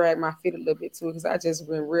think I dragged my feet a little bit too because I just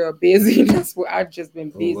been real busy. That's what I've just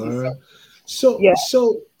been busy. So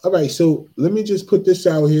all right. So let me just put this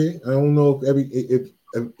out here. I don't know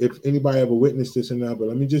if anybody ever witnessed this or not, but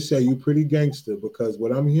let me just say you pretty gangster, because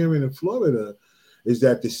what I'm hearing in Florida is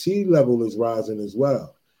that the sea level is rising as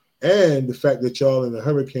well. And the fact that y'all in a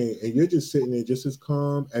hurricane and you're just sitting there just as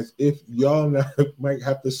calm as if y'all might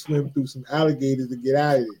have to swim through some alligators to get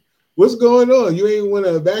out of there. What's going on? You ain't want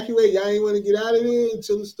to evacuate? Y'all ain't want to get out of there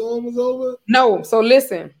until the storm was over? No. So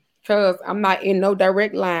listen. Because I'm not in no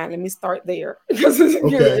direct line. Let me start there.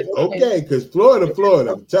 Okay. Because Florida.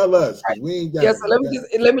 Tell us. Right. We ain't got. Yeah. So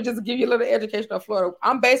let me just give you a little education of Florida.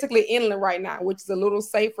 I'm basically inland right now, which is a little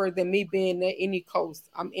safer than me being near any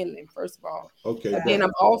coast. I'm inland, first of all. Okay. And then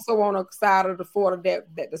I'm also on a side of the Florida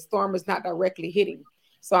that the storm is not directly hitting.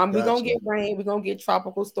 So we're gonna get rain. We're gonna get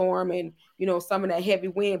tropical storm and some of that heavy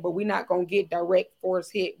wind, but we're not gonna get direct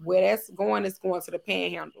force hit. Where that's going is going to the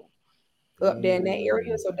Panhandle. Up there in that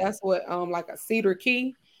area. So that's what like a Cedar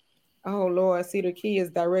Key. Oh Lord, Cedar Key is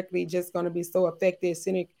directly just going to be so affected.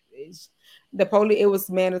 The police, it was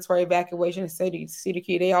mandatory evacuation in Cedar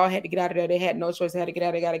Key. They all had to get out of there. They had no choice. They had to get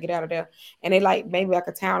out. They got to get out of there. And they maybe like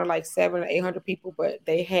a town of like 700 or 800 people, but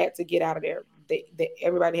they had to get out of there.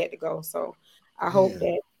 Everybody had to go. So I hope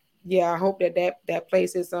that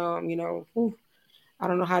place is I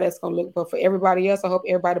don't know how that's going to look, but for everybody else, I hope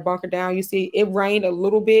everybody bunker down. You see, it rained a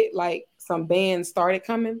little bit, like some bands started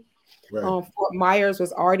coming. Right. Fort Myers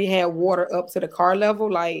already had water up to the car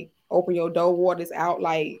level, like open your door, water's out,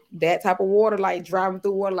 like that type of water, like driving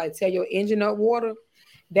through water, like tear your engine up water.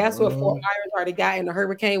 That's what Fort Myers already got, and the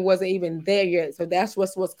hurricane wasn't even there yet. So that's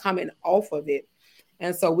what's coming off of it.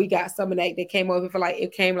 And so we got some of that came over for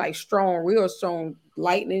it came like strong, real strong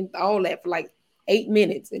lightning, all that for like 8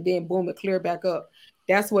 minutes, and then boom, it cleared back up.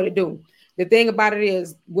 That's what it do. The thing about it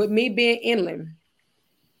is, with me being inland,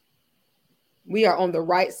 we are on the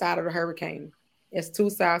right side of the hurricane. It's two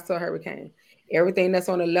sides to a hurricane. Everything that's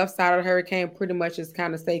on the left side of the hurricane pretty much is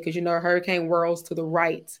kind of safe because a hurricane whirls to the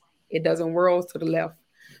right. It doesn't whirl to the left.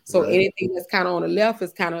 So anything that's kind of on the left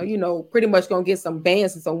is kind of, pretty much going to get some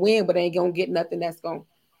bands and some wind, but ain't going to get nothing that's going to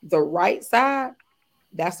The right side,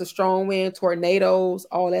 that's the strong wind, tornadoes,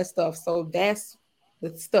 all that stuff. So that's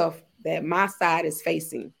the stuff that my side is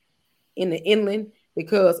facing in the inland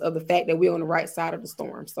because of the fact that we're on the right side of the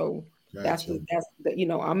storm. So Gotcha. that's the, you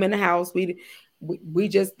know, I'm in the house. We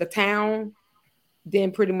just the town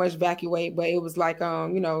then pretty much evacuate, but it was like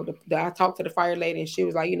you know, I talked to the fire lady and she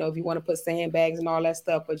was like, you know, if you want to put sandbags and all that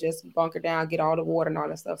stuff, but just bunker down, get all the water and all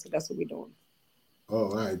that stuff. So that's what we're doing.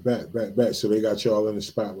 Oh, all right, back. So they got y'all in the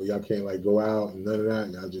spot where y'all can't like go out and none of that.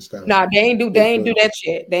 Y'all just kind of Nah, they ain't do that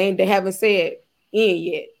yet. They haven't said in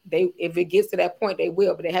yet. They, if it gets to that point, they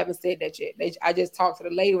will, but they haven't said that yet. I just talked to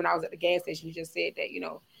the lady when I was at the gas station. She just said that, you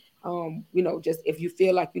know, just if you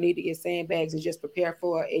feel like you need to get sandbags and just prepare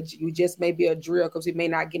for it, you just may be a drill because we may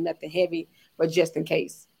not get nothing heavy, but just in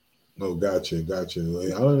case. Oh, gotcha.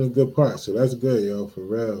 Y'all in a good part, so that's good, yo, for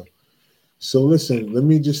real. So listen, let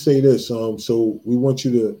me just say this. So we want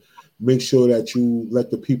you to make sure that you let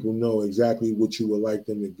the people know exactly what you would like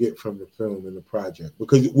them to get from the film and the project.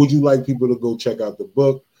 Because would you like people to go check out the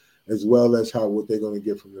book as well as what they're going to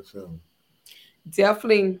get from the film?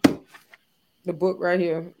 Definitely the book right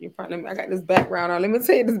here. I got this background on. Let me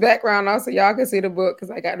take this background on so y'all can see the book because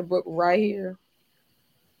I got the book right here.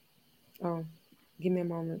 Oh, give me a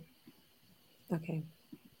moment. Okay.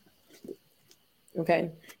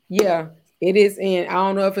 Yeah. It is in, I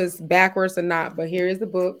don't know if it's backwards or not, but here is the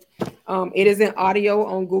book. It is in audio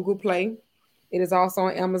on Google Play. It is also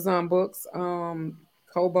on Amazon Books,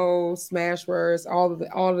 Kobo, Smashwords, all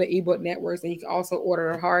of the ebook networks, and you can also order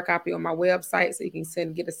a hard copy on my website, so you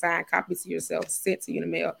can get a signed copy to yourself, sent to you in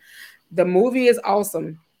the mail. The movie is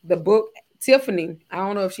awesome. The book, Tiffany, I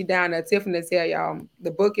don't know if she's down there. Tiffany, tell y'all, the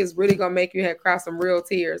book is really gonna make you cry some real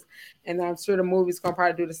tears, and I'm sure the movie's gonna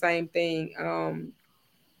probably do the same thing.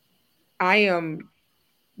 I am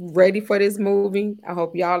ready for this movie. I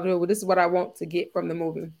hope y'all do. This is what I want to get from the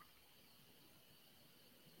movie.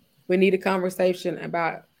 We need a conversation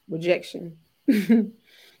about rejection.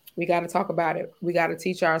 We got to talk about it. We got to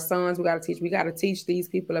teach our sons. We got to teach these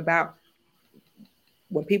people about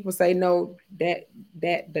when people say no,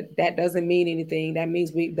 that doesn't mean anything.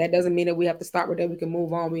 That doesn't mean that we have to stop with that. We can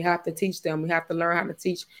move on. We have to teach them. We have to learn how to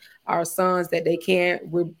teach our sons that they can't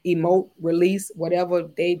release whatever.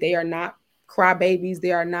 They are not crybabies.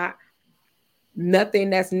 They are not nothing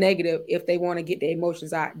that's negative. If they want to get their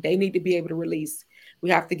emotions out, they need to be able to release. We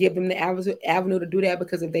have to give them the avenue to do that,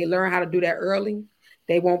 because if they learn how to do that early,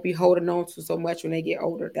 they won't be holding on to so much when they get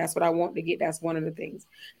older. That's what I want to get. That's one of the things.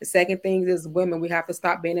 The second thing is women, we have to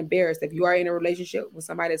stop being embarrassed. If you are in a relationship with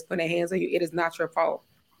somebody that's putting their hands on you, it is not your fault.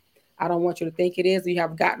 I don't want you to think it is. You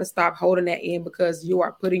have got to stop holding that in, because you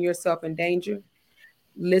are putting yourself in danger.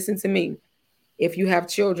 Listen to me. If you have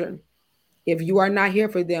children, if you are not here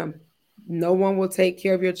for them, no one will take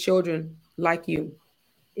care of your children like you.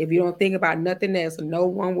 If you don't think about nothing else, no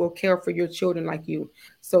one will care for your children like you.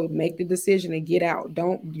 So make the decision and get out.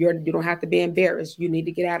 You don't have to be embarrassed. You need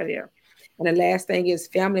to get out of there. And the last thing is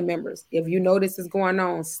family members. If you know this is going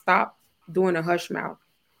on, stop doing a hush mouth.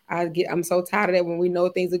 I'm so tired of that. When we know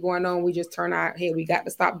things are going on, we just turn our head. We got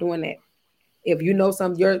to stop doing that. If you know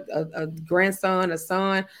you're a grandson, a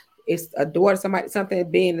son, it's a daughter, something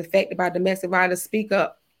being affected by domestic violence, speak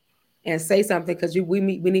up and say something, because we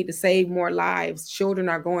need to save more lives. Children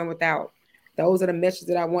are going without. Those are the messages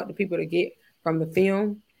that I want the people to get from the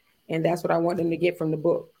film, and that's what I want them to get from the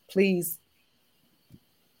book. Please,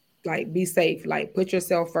 be safe. Put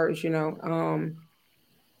yourself first. That's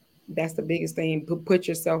the biggest thing. Put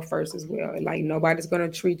yourself first as well. Nobody's going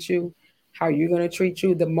to treat you how you're going to treat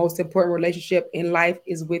you. The most important relationship in life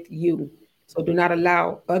is with you. So do not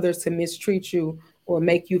allow others to mistreat you or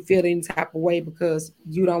make you feel any type of way because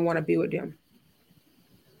you don't want to be with them.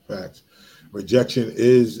 Facts. Rejection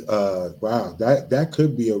is wow, that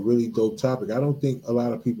could be a really dope topic. I don't think a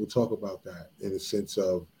lot of people talk about that in the sense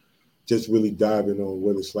of just really diving on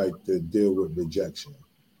what it's like to deal with rejection.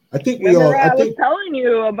 I think I was telling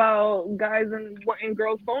you about guys and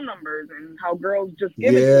girls' phone numbers and how girls just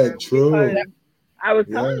give it to them. True. I was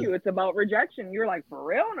telling you it's about rejection. You're like, for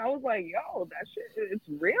real? And I was like, yo, that shit, it's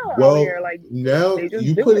real out here. Now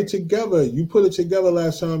you put it together. You put it together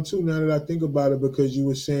last time too. Now that I think about it, because you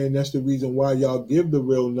were saying that's the reason why y'all give the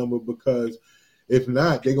real number, because if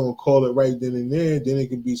not, they're gonna call it right then and there. Then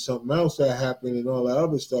it could be something else that happened and all that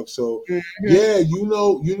other stuff. So yeah, you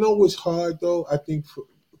know what's hard though. I think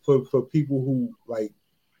for people who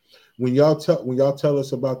when y'all tell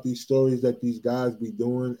us about these stories that these guys be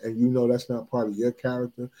doing, and that's not part of your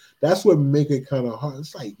character, that's what make it kind of hard.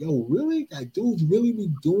 It's like, yo, really? Like, dudes really be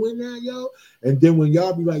doing that, yo? And then when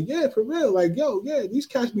y'all be like, yeah, for real, yo, yeah, these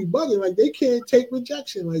cats be bugging, they can't take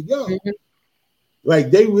rejection, yo.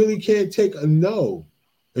 Like they really can't take a no.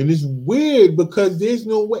 And it's weird because there's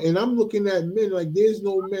no way. And I'm looking at men like there's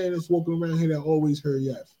no man that's walking around here that always heard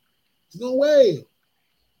yes. There's no way.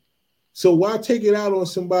 So why take it out on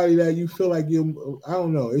somebody that you feel like you? I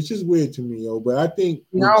don't know. It's just weird to me, yo. But I think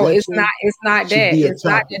no, it's not. It's not that. It's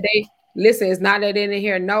not topic. that they listen. It's not that they didn't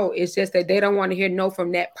hear no. It's just that they don't want to hear no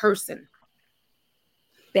from that person.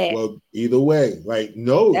 That well, either way, like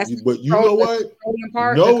no. But you know what?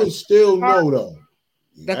 Part, no is still no though.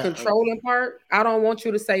 The controlling part. I don't want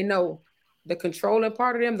you to say no. The controlling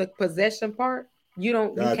part of them, the possession part. You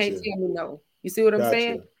don't. You can't tell me no. You see what I'm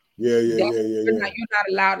saying? Yeah. You're not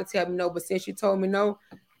allowed to tell me no, but since you told me no,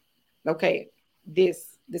 okay,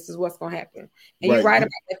 this is what's gonna happen. And you're right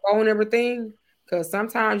about that phone and everything, because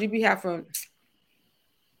sometimes you be having.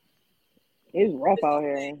 It's rough out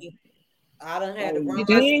here. I don't have to run.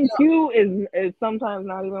 Being cute is sometimes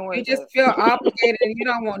not even worth it. You just feel obligated and you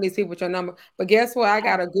don't want these people with your number. But guess what? I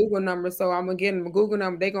got a Google number, so I'm gonna get them a Google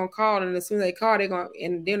number. They're gonna call, and as soon as they call,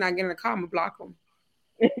 and they're not getting a call, I'm gonna block them.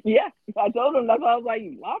 Yeah, I told them that's why I was like,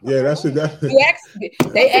 yeah, that's it.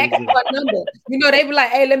 They ask for a number. You know, they be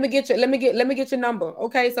like, "Hey, let me get your number."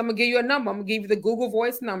 Okay, so I'm gonna give you a number. I'm gonna give you the Google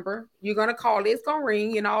Voice number. You're gonna call it. It's gonna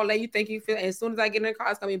ring, and all that. You think you feel. And as soon as I get in the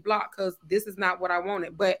car, it's gonna be blocked because this is not what I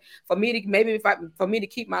wanted. But for me to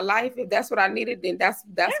keep my life, if that's what I needed, then that's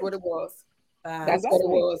what it was. That's what it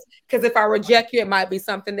was. Because if I reject you, it might be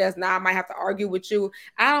something that's now I might have to argue with you.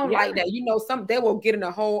 I don't like that. You know, they will get in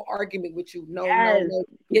a whole argument with you. No.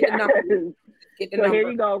 Get the number. Get the number.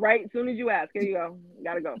 Here you go. Right as soon as you ask, here you go.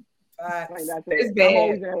 Gotta go. Like that's it. It's bad. I'm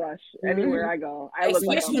always in a rush anywhere I go.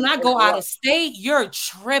 Especially when I go out of state, you're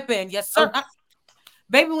tripping. Yes, sir.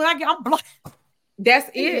 Baby, when I'm blocked.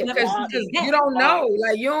 That's it, because you don't know,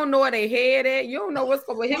 like you don't know where they head at. You don't know what's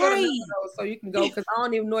going on. So you can go, because I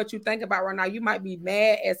don't even know what you think about right now. You might be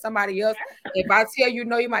mad at somebody else. If I tell you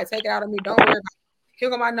no, you might take it out of me. Don't worry about it.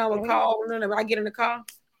 Here go my number. Call when I get in the car.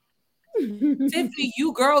 Tiffany,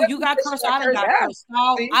 you got cursed out. I got cursed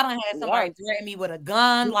out. I don't have somebody threaten me with a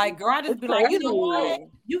gun. Like, girl, I just be like, you know what?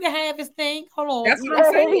 You can have this thing. Hold on. That's what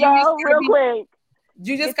I'm saying. Real quick.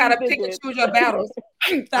 You just gotta pick and choose your battles.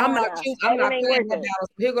 I'm not picking my battles.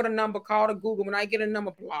 Here go the number. Call to Google. When I get a number,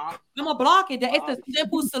 block. I'm gonna block it. It's a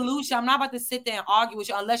simple solution. I'm not about to sit there and argue with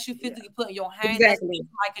you unless you physically put in your hand. Exactly.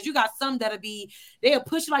 Like, because you got some they'll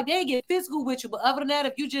push you, like they get physical with you. But other than that,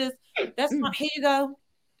 if you just here you go.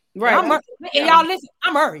 Right. And y'all listen.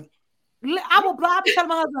 I'm Murray. I will block. I tell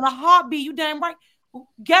my husband a heartbeat. You damn right.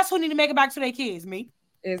 Guess who need to make it back to their kids? Me.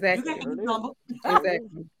 Exactly.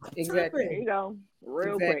 Exactly. There you go.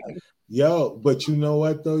 Real quick. Yo, but you know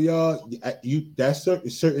what though, y'all? That's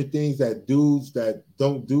certain things that dudes that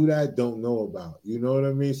don't do that don't know about. You know what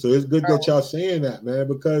I mean? So it's good that y'all saying that, man,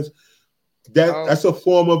 because that's a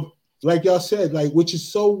form of, like y'all said, like, which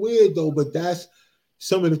is so weird though, but that's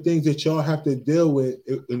some of the things that y'all have to deal with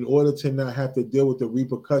in order to not have to deal with the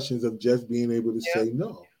repercussions of just being able to say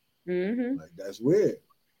no. Mm-hmm. Like, that's weird.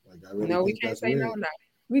 Like, I really we can't say no now.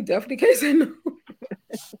 We definitely can't say no.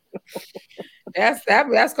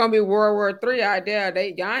 That's gonna be World War III out there.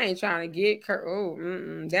 Y'all ain't trying to get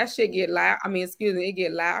that shit get loud. I mean, excuse me, it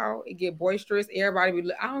get loud, it get boisterous.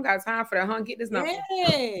 Everybody I don't got time for that. Get this number. Yeah,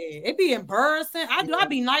 it be embarrassing. I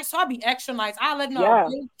be nice, so I be extra nice. I let them know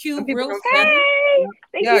real cute, real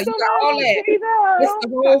Thank you so got all that.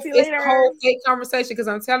 It's the whole fake conversation, because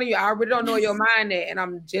I'm telling you, I really don't know your mind at, and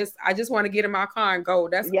I just want to get in my car and go.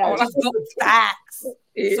 That's all. Just go facts.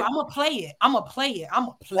 So I'm gonna play it. All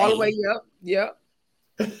the way up. Yep.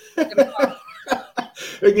 Look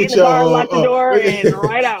at y'all. Lock the door and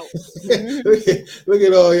right out. Look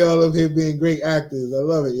at all y'all up here being great actors. I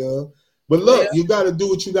love it, yo. But look, you got to do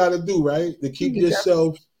what you got to do, right? To keep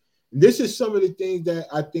yourself. This is some of the things that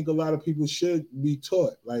I think a lot of people should be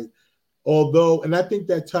taught. Like, and I think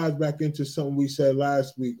that ties back into something we said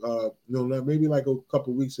last week. Maybe like a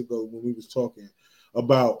couple weeks ago when we was talking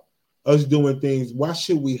about us doing things. Why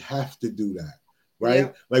should we have to do that? Right?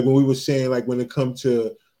 Yeah. Like when we were saying, like when it comes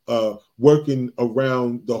to working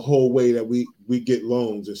around the whole way that we get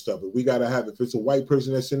loans and stuff. If we got to have, if it's a white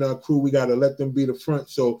person that's in our crew, we got to let them be the front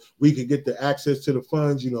so we can get the access to the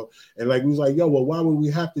funds, And like, we was like, yo, well, why would we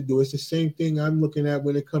have to do it? It's the same thing I'm looking at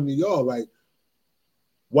when it comes to y'all. Like,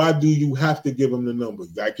 why do you have to give them the number?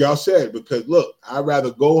 Like y'all said, because look, I'd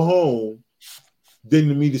rather go home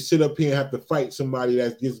than me to sit up here and have to fight somebody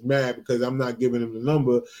that gets mad because I'm not giving them the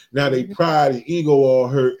number. Now they pride and ego all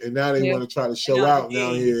hurt, and now they want to try to show out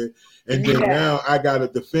down here. And then now I got to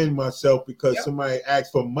defend myself because somebody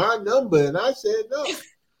asked for my number and I said no.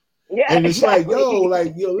 Yeah, and it's like,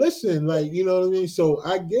 listen, like, you know what I mean? So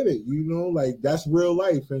I get it, like that's real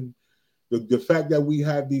life. And the fact that we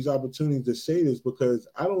have these opportunities to say this, because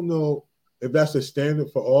I don't know if that's a standard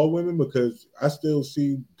for all women, because I still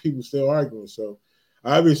see people still arguing. So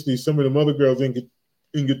obviously some of them other girls didn't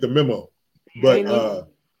get the memo.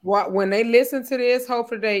 But when they listen to this,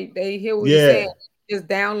 hopefully they hear what Yeah. you're saying. Just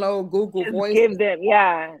download Google Just Voice give them,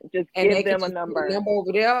 just and give they can them a just put number. the number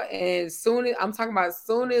over there. And as soon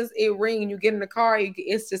as it ring and you get in the car,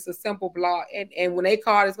 it's just a simple block. And when they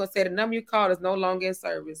call, it's gonna say the number you called is no longer in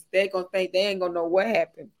service. They're gonna think they ain't gonna know what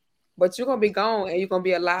happened, but you're gonna be gone and you're gonna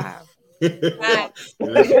be alive. That's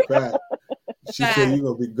a fact. She said you're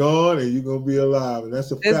gonna be gone and you're gonna be alive, and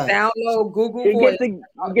that's a Just fact. download Google You Voice.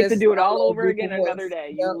 get to do it all download over Google again Voice. another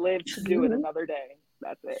day. You live to do it another day.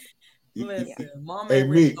 That's it. Listen, Mom Hey, ain't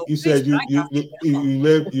Meek, ready. you said you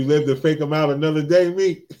live to fake them out another day,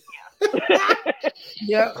 Meek.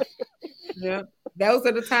 Yep. Those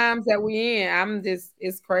are the times that we in.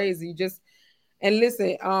 It's crazy. And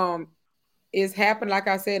listen, it's happened, like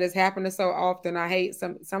I said, it's happening so often. I hate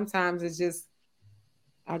sometimes it's just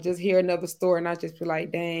I just hear another story and I just be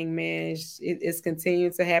like, dang man, it's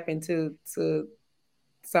continuing to happen to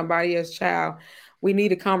somebody else's child. We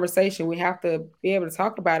need a conversation. We have to be able to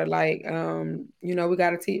talk about it. Like, we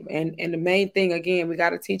got to teach. And the main thing, again, we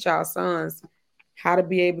got to teach our sons how to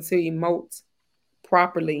be able to emote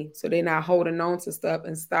properly so they're not holding on to stuff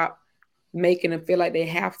and stop making them feel like they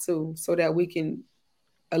have to, so that we can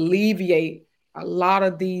alleviate a lot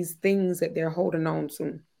of these things that they're holding on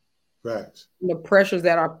to. Right. The pressures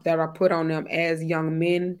that are put on them as young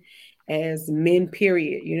men, as men,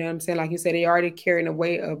 period. You know what I'm saying? Like you said, they already carrying the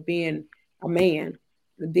weight of being a man,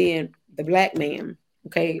 then the black man.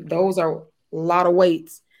 Okay, those are a lot of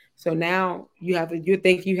weights. So now you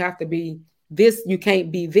think you have to be this, you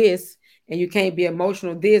can't be this, and you can't be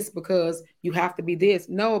emotional this because you have to be this.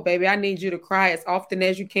 No, baby, I need you to cry as often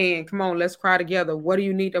as you can. Come on, let's cry together. What do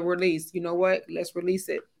you need to release? You know what? Let's release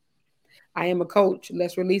it. I am a coach.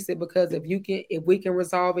 Let's release it, because if we can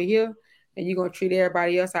resolve it here, then you're gonna treat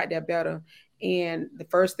everybody else out there better. And the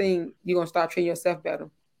first thing, you're gonna start treating yourself better.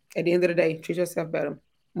 At the end of the day, treat yourself better.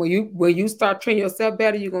 When you start treating yourself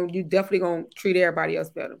better, you definitely gonna treat everybody else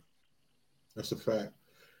better. That's a fact.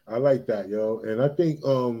 I like that, yo. And I think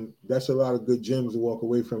that's a lot of good gems to walk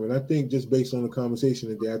away from. And I think just based on the conversation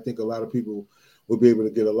today, I think a lot of people will be able to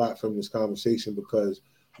get a lot from this conversation, because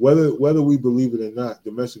whether we believe it or not,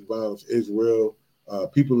 domestic violence is real.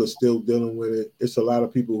 People are still dealing with it. It's a lot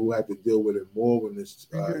of people who have to deal with it more when this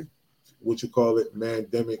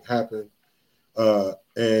mandemic happened.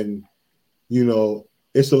 And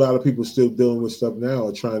it's a lot of people still dealing with stuff now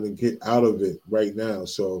or trying to get out of it right now.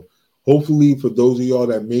 So hopefully for those of y'all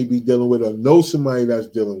that may be dealing with or know somebody that's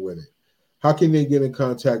dealing with it, how can they get in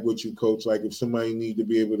contact with you, Coach? Like if somebody need to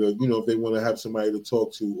be able to, if they want to have somebody to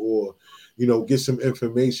talk to, or, get some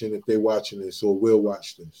information if they're watching this or will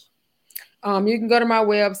watch this. You can go to my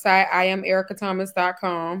website,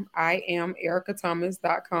 IamErickaThomas.com.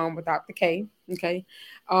 IamErickaThomas.com without the K. Okay.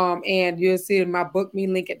 And you'll see my book me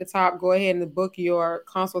link at the top. Go ahead and book your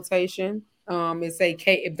consultation.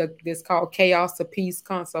 It's called Chaos to Peace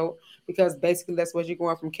Consult, because basically that's what you're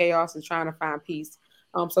going from chaos and trying to find peace.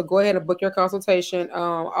 So go ahead and book your consultation.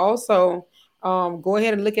 Also, go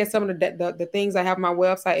ahead and look at some of the things I have on my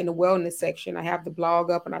website in the wellness section. I have the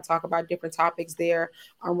blog up and I talk about different topics there,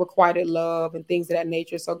 unrequited love and things of that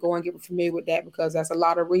nature. So go and get familiar with that, because that's a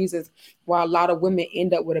lot of reasons why a lot of women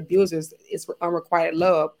end up with abusers. It's unrequited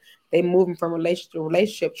love. They moving from relationship to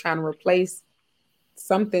relationship, trying to replace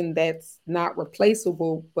something that's not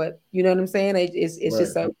replaceable, but you know what I'm saying? It's right.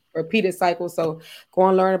 Just a repeated cycle. So go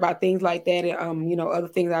and learn about things like that. And, other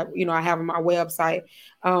things I have on my website,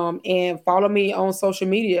 and follow me on social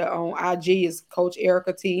media. On IG is Coach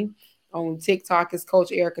Erica T. On TikTok is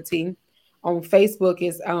Coach Erica T. On Facebook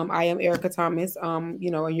is I am Erica Thomas. And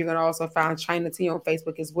you're going to also find China T on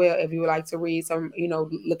Facebook as well. If you would like to read some,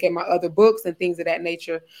 look at my other books and things of that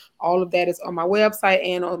nature. All of that is on my website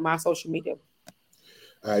and on my social media.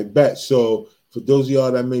 I bet. So for those of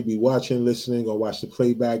y'all that may be watching, listening, or watch the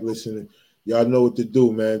playback, listening, y'all know what to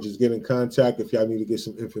do, man. Just get in contact if y'all need to get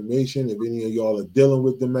some information. If any of y'all are dealing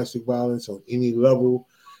with domestic violence on any level,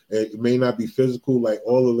 it may not be physical, like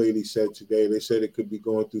all the ladies said today. They said it could be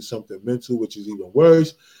going through something mental, which is even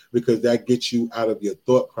worse, because that gets you out of your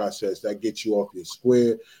thought process. That gets you off your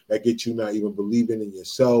square. That gets you not even believing in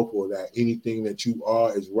yourself, or that anything that you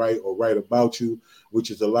are is right or right about you,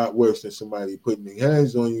 which is a lot worse than somebody putting their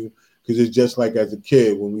hands on you. Because it's just like as a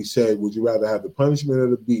kid, when we said, would you rather have the punishment or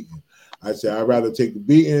the beating? I said, I'd rather take the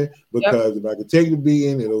beating, because if I could take the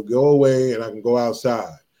beating, it'll go away and I can go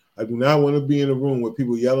outside. I do not want to be in a room where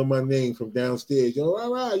people yelling my name from downstairs. Yo,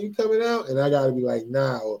 all right, you coming out? And I gotta be like,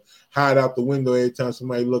 nah, or hide out the window every time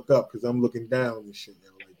somebody look up because I'm looking down and shit.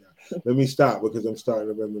 Yo, like that. Let me stop because I'm starting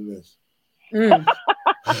to reminisce.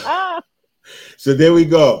 So there we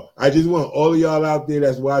go. I just want all of y'all out there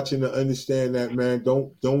that's watching to understand that, man.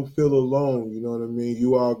 Don't feel alone. You know what I mean?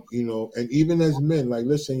 You are, you know, and even as men, like,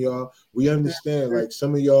 listen, y'all, we understand. Like,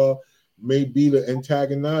 some of y'all may be the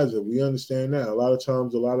antagonizer. We understand that. A lot of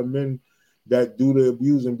times, a lot of men that do the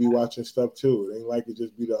abuse and be watching stuff too. It ain't like it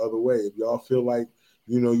just be the other way. If y'all feel like,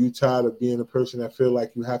 you know, you tired of being a person that feel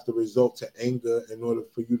like you have to resort to anger in order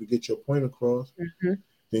for you to get your point across,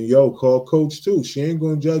 then yo, call coach too. She ain't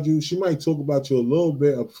gonna judge you. She might talk about you a little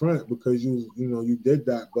bit up front because you did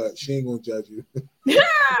that, but she ain't gonna judge you.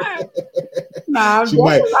 Nah,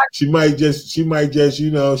 she might just dig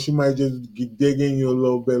in you a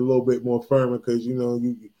little bit more firmer because you know,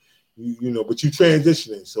 but you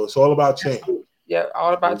transitioning, so it's all about change. Yeah,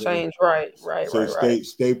 all about change. Right. So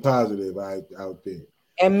stay positive out there.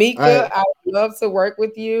 And Mika, I would love to work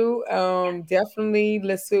with you. Definitely,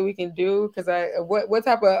 let's see what we can do. Because what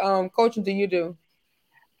type of coaching do you do?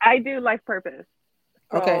 I do life purpose.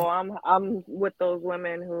 So Okay. I'm with those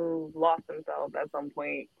women who lost themselves at some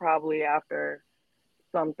point, probably after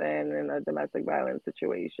something in a domestic violence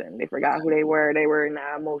situation. They forgot who they were. They were in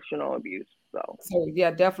that emotional abuse. So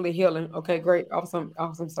yeah, definitely healing. Okay, great. Awesome.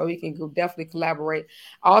 So we can definitely collaborate.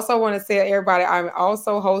 I also want to say to everybody, I'm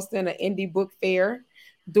also hosting an indie book fair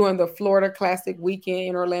during the Florida Classic Weekend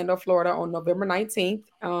in Orlando, Florida on November 19th.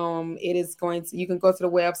 It is you can go to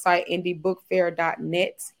the website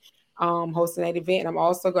indiebookfair.net. Hosting that event. And I'm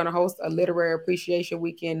also going to host a literary appreciation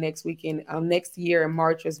weekend next year in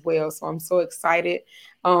March as well. So I'm so excited.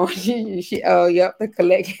 The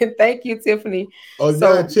collection. Thank you, Tiffany.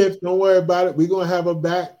 Tiff, don't worry about it. We're gonna have her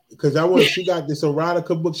back because she got this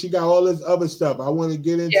erotica book. She got all this other stuff. I want to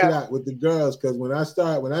get into that with the girls because when I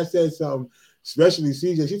said something, especially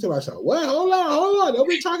CJ, she told me, "What? Hold on. Don't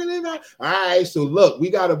be talking about." All right, so look, we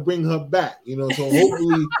got to bring her back. You know, so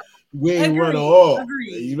hopefully. We ain't run off.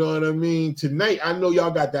 You know what I mean? Tonight, I know y'all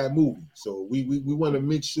got that movie. So we want to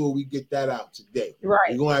make sure we get that out today.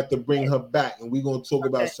 Right. We're going to have to bring her back and we're going to talk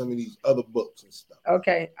about some of these other books and stuff.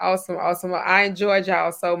 Okay. Awesome. I enjoyed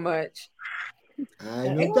y'all so much. I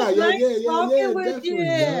know that. Yeah,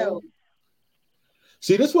 definitely.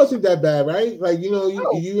 See, this wasn't that bad, right? Like, you know,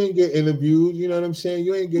 you ain't get interviewed. You know what I'm saying?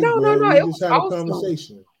 You ain't get grilled. No. You just had a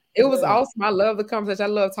conversation. It was awesome. I love the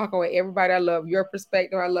conversation. I love talking with everybody. I love your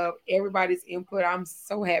perspective. I love everybody's input. I'm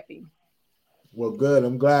so happy. Well, good.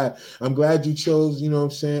 I'm glad you chose, you know what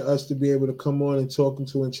I'm saying, us to be able to come on and talk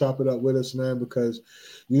to and chop it up with us, man, because,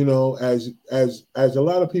 you know, as a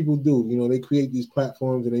lot of people do, you know, they create these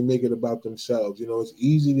platforms and they make it about themselves. You know, it's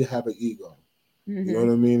easy to have an ego. You know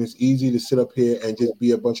what I mean? It's easy to sit up here and just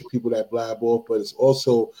be a bunch of people that blab off, but it's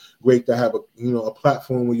also great to have a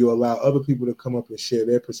platform where you allow other people to come up and share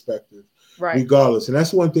their perspective, regardless. And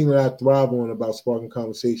that's one thing that I thrive on about Sparking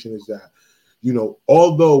Conversation is that, you know,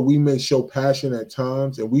 although we may show passion at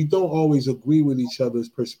times and we don't always agree with each other's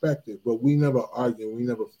perspective, but we never argue, we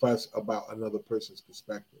never fuss about another person's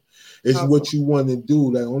perspective. It's what you want to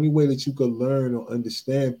do. The only way that you can learn or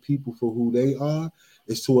understand people for who they are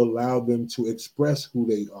is to allow them to express who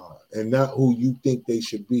they are and not who you think they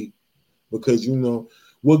should be. Because, you know,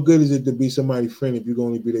 what good is it to be somebody's friend if you can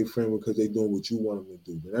only be their friend because they're doing what you want them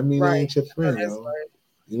to do? But I mean, they ain't your friend, yo. Right.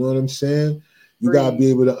 You know what I'm saying? You got to be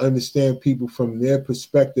able to understand people from their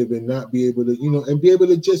perspective and not be able to, you know, and be able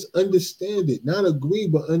to just understand it, not agree,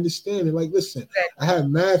 but understand it. Like, listen, I had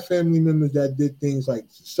mad family members that did things like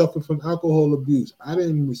suffer from alcohol abuse. I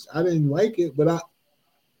didn't like it, but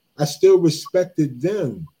I still respected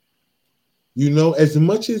them. You know, as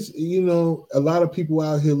much as, you know, a lot of people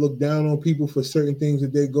out here look down on people for certain things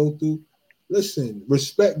that they go through. Listen,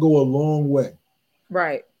 respect go a long way.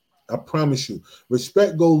 Right. I promise you.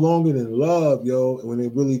 Respect go longer than love, yo, when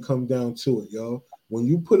it really come down to it, yo. When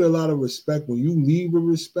you put a lot of respect, when you leave with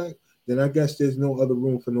respect, then I guess there's no other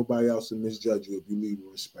room for nobody else to misjudge you if you leave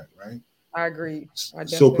with respect, right? I agree.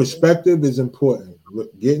 So perspective is important.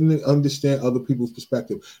 Getting to understand other people's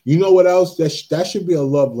perspective. You know what else? That should be a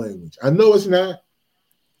love language. I know it's not,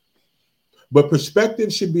 but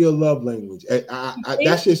perspective should be a love language.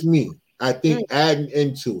 That's just me. I think adding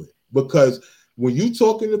into it, because when you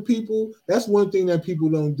talking to people, that's one thing that people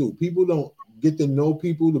don't do. People don't get to know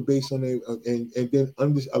people to base on their and then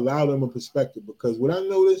allow them a perspective. Because what I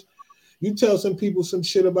noticed, you tell some people some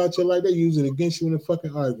shit about your life, they use it against you in a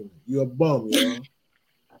fucking argument. You're a bum, yo.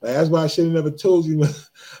 Like, that's why I should have never told you.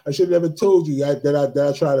 I should have never told you that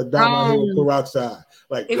I try to dye my hair with peroxide.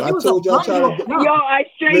 Like, If I it was told you I try to. Yo, I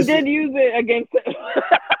straight Listen. did use it against it.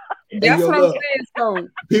 That's yo, what look. I'm saying. So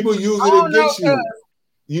People use I it don't know, against you.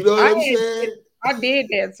 You know what I'm I saying? I did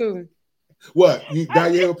that too. What? You dye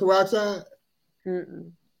your hair with peroxide?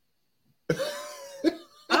 Mm-mm.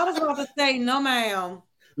 I was about to say, no, ma'am.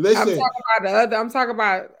 Listen. I'm talking about the other. I'm talking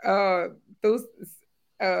about those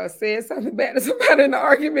said something bad to somebody in the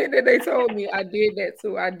argument that they told me. I did that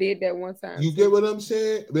too. I did that one time. You get what I'm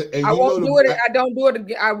saying? And I you won't know do it. I don't do it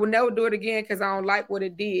again. I will never do it again because I don't like what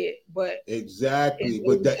it did. But exactly.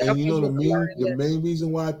 it But and you know definitely the main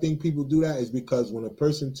reason why I think people do that is because when a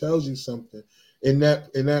person tells you something in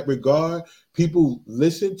that regard, people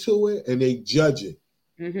listen to it and they judge it.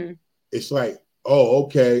 Mm-hmm. It's like, oh,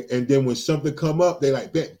 okay. And then when something come up, they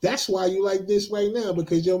like, that's why you like this right now,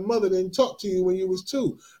 because your mother didn't talk to you when you was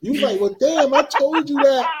 2. You like, well, damn, I told you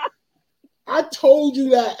that. I told you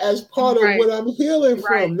that as part of what I'm healing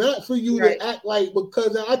from, not for you to act like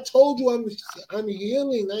because I told you I'm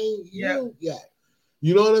healing. I ain't healed yet.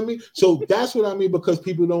 You know what I mean? So that's what I mean, because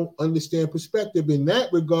people don't understand perspective in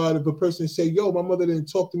that regard. If a person say, yo, my mother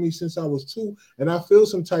didn't talk to me since I was 2 and I feel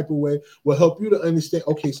some type of way, will help you to understand,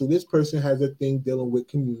 okay, so this person has a thing dealing with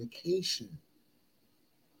communication.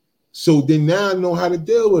 So then now I know how to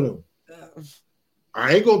deal with them.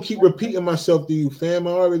 I ain't gonna keep repeating myself to you, fam.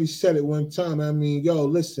 I already said it one time. I mean, yo,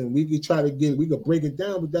 listen, we could break it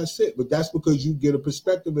down, but that's it. But that's because you get a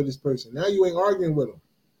perspective of this person. Now you ain't arguing with them.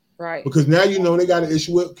 Right. Because now you know they got an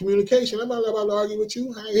issue with communication. I'm not about to argue with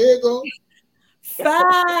you. Here it goes.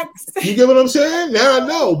 Facts. You get what I'm saying? Now I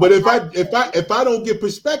know. But if I don't get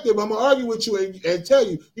perspective, I'm gonna argue with you and tell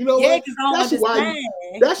you, you know what?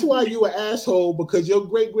 That's why you an asshole, because your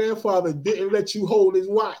great grandfather didn't let you hold his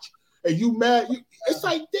watch. And you mad? It's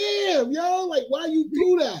like, damn, yo, like, why you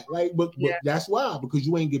do that? Like, but that's why, because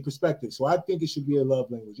you ain't get perspective. So I think it should be a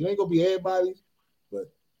love language. It ain't gonna be everybody's,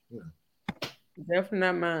 but you know. Definitely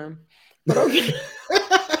not mine. But okay.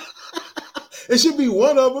 It should be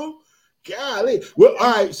one of them. Golly. Well,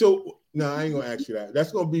 all right. So no, I ain't gonna ask you that.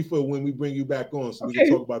 That's gonna be for when we bring you back on, so we can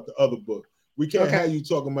talk about the other book. We can't have you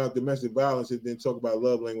talking about domestic violence and then talk about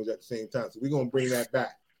love language at the same time. So we're gonna bring that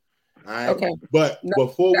back. All right. Okay. But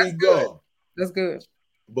before we go, that's good.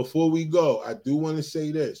 Before we go, I do want to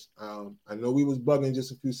say this. I know we was bugging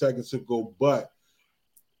just a few seconds ago, but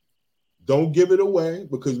don't give it away,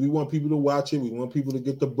 because we want people to watch it. We want people to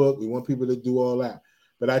get the book. We want people to do all that.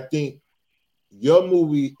 But I think your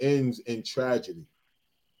movie ends in tragedy,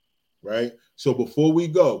 right? So before we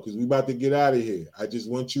go, because we about to get out of here, I just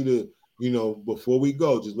want you to, before we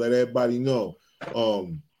go, just let everybody know.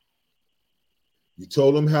 You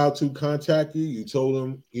told them how to contact you. You told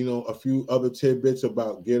them, a few other tidbits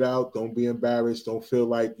about get out. Don't be embarrassed. Don't feel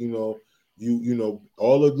like,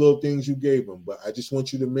 all the little things you gave them. But I just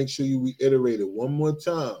want you to make sure you reiterate it one more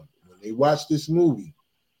time. When they watch this movie,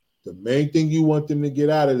 the main thing you want them to get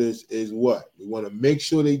out of this is what? We want to make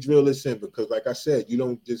sure they drill this in, because like I said, you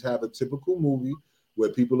don't just have a typical movie where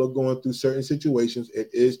people are going through certain situations. It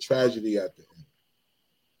is tragedy at the end.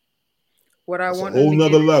 What I want a whole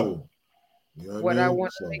nother level. You know what I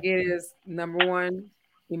want to get is, number one,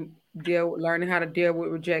 learning how to deal with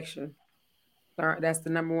rejection. That's the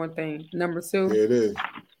number one thing. Number two, there it is.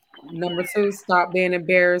 Number two, stop being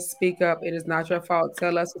embarrassed. Speak up. It is not your fault.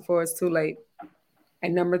 Tell us before it's too late.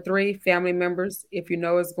 And number three, family members, if you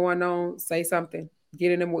know what's going on, say something.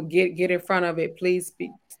 Get in front of it. Please speak.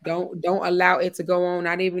 Don't allow it to go on,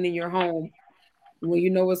 not even in your home. When you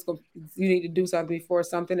know you need to do something before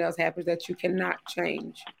something else happens that you cannot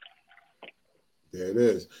change. There it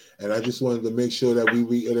is. And I just wanted to make sure that we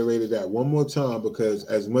reiterated that one more time, because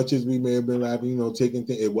as much as we may have been laughing, taking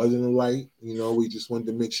things, it wasn't a light. We just wanted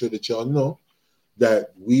to make sure that y'all know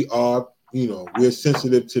that we are, we're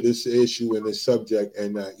sensitive to this issue and this subject,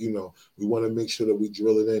 and that, we want to make sure that we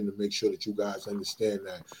drill it in to make sure that you guys understand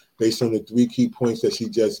that based on the 3 key points that she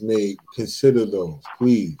just made, consider those,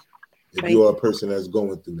 please. If you are a person that's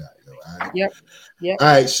going through that. All right? Yep. All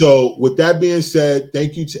right. So with that being said,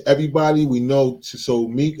 thank you to everybody. We know. So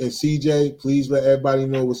Meek and CJ, please let everybody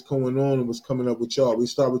know what's going on and what's coming up with y'all. We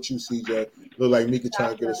start with you, CJ. Look like Meek is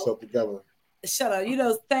trying to get herself together. Shut up.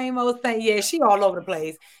 Same old thing. Yeah, she all over the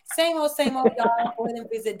place. Same old, y'all. Go ahead and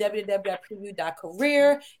visit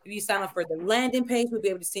www.preview.career. If you sign up for the landing page, we'll be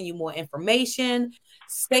able to send you more information.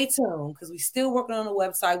 Stay tuned, because we're still working on the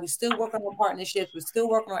website. We're still working on partnerships. We're still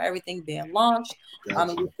working on everything being launched.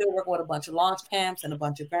 Gotcha. We're still working with a bunch of launch camps and a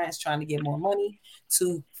bunch of grants, trying to get more money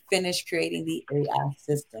to finish creating the AI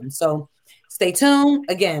system. So stay tuned.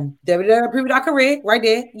 Again, www.preview.career, right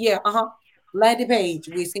there. Yeah, landing page.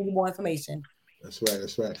 We'll send you more information. That's right.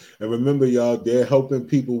 That's right. And remember, y'all, they're helping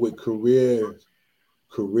people with careers.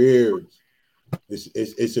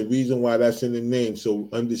 It's a reason why that's in the name. So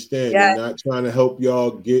understand, Yes. they're not trying to help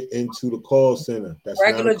y'all get into the call center. That's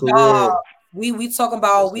Regular not a career. job. We talk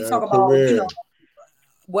about That's not a career.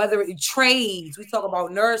 Whether it trades, we talk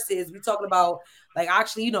about nurses, we talking about like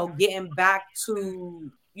actually, getting back to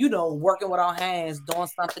working with our hands, doing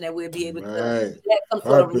something that we'll be able to get some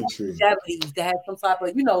sort of longevities, to have some type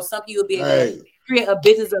of, something you'll be able to create a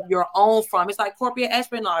business of your own from. It's like corporate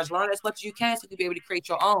espionage. Learn as much as you can so you'll be able to create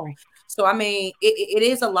your own. So I mean, it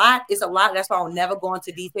is a lot. It's a lot. That's why I'll never go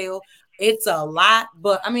into detail. It's a lot,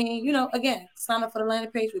 but I mean, again, sign up for the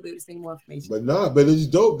landing page. We'll be able to see more information. But it's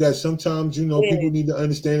dope that sometimes people need to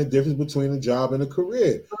understand the difference between a job and a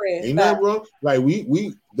career. Ain't nothing wrong. Like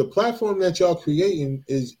we the platform that y'all creating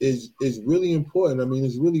is really important. I mean,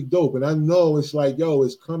 it's really dope, and I know it's like, yo,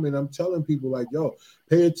 it's coming. I'm telling people like, yo,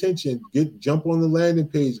 pay attention, jump on the landing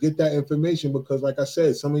page, get that information, because like I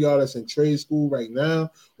said, some of y'all that's in trade school right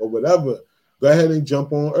now or whatever, go ahead and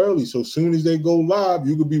jump on early. So as soon as they go live,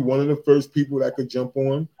 you could be one of the first people that could jump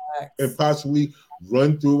on and possibly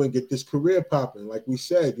run through and get this career popping. Like we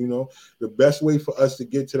said, the best way for us to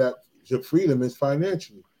get to freedom is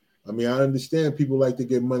financially. I mean, I understand people like to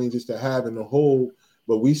get money just to have in the whole,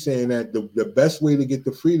 but we saying that the best way to get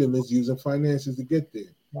the freedom is using finances to get there.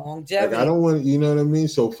 Longevity. Like I don't want, you know what I mean?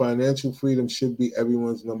 So financial freedom should be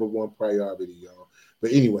everyone's number one priority, y'all.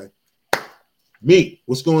 But anyway, Meek,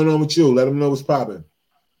 what's going on with you? Let them know what's popping.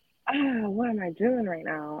 What am I doing right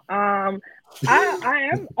now? I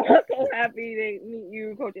am also happy to meet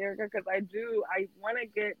you, Coach Erica, because I want to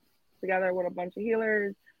get together with a bunch of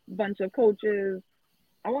healers, a bunch of coaches.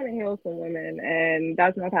 I want to heal some women, and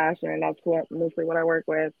that's my passion. That's mostly what I work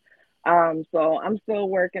with. So I'm still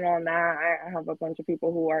working on that. I have a bunch of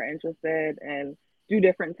people who are interested and do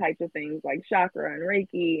different types of things like chakra and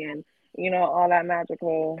Reiki and, all that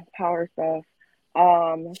magical power stuff.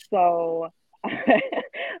 So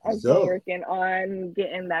I'm still working on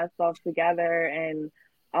getting that stuff together and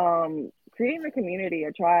creating a community,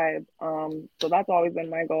 a tribe. So that's always been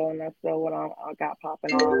my goal, and that's still what I got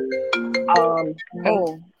popping off.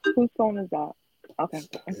 Oh, whose phone is that? Okay,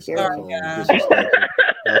 I'm scared.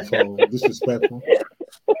 Disrespectful.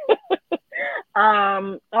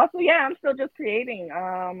 Also, yeah, I'm still just creating.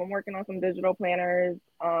 I'm working on some digital planners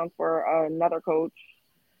for another coach.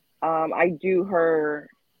 I do her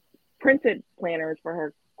printed planners for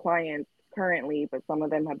her clients currently, but some of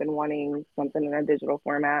them have been wanting something in a digital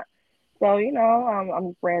format. So,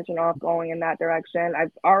 I'm branching off, going in that direction.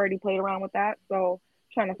 I've already played around with that, so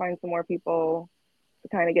trying to find some more people to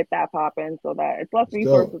kind of get that popping so that it's less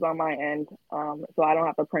resources on my end, so I don't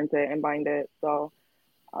have to print it and bind it. So,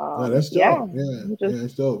 that's dope. Yeah,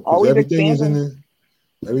 it's dope. Always everything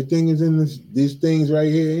is in these things right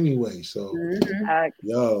here anyway. So,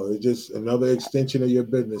 yo, it's just another extension of your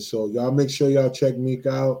business. So, y'all make sure y'all check Meek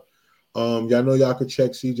out. Y'all know y'all can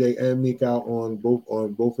check CJ and Meek out on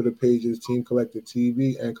both of the pages, Team Collective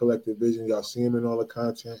TV and Collective Vision. Y'all see them in all the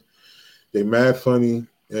content. They mad funny,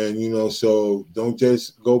 and so don't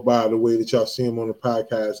just go by the way that y'all see them on the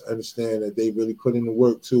podcast. Understand that they really put in the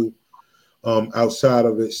work too. Outside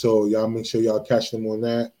of it, so y'all make sure y'all catch them on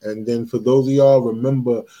that. And then for those of y'all,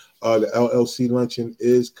 remember the LLC luncheon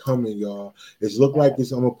is coming, y'all. It's look like I'm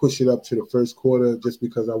gonna push it up to the first quarter just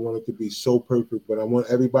because I want it to be so perfect. But I want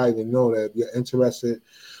everybody to know that if you're interested,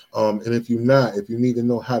 and if you're not, if you need to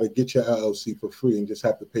know how to get your LLC for free and just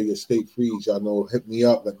have to pay your state fees, y'all know, hit me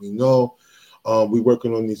up, let me know. We're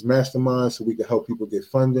working on these masterminds so we can help people get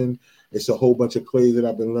funding. It's a whole bunch of clay that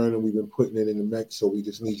I've been learning. We've been putting it in the mix. So we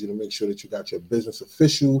just need you to make sure that you got your business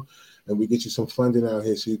official and we get you some funding out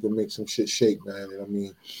here so you can make some shit shake, man. And I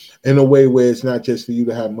mean, in a way where it's not just for you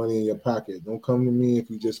to have money in your pocket. Don't come to me if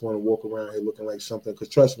you just want to walk around here looking like something. Because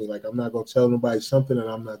trust me, like I'm not going to tell nobody something that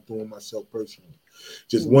I'm not doing myself personally.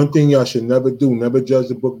 Just one thing y'all should never do, never judge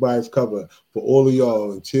the book by its cover. For all of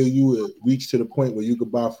y'all, until you reach to the point where you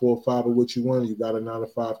could buy 4 or 5 of what you want, you got a 9 to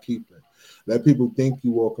 5, keep it. Let people think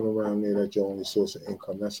you walking around there that's your only source of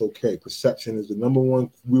income. That's okay. Perception is the number one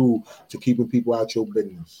rule to keeping people out your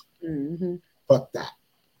business. Mm-hmm. Fuck that.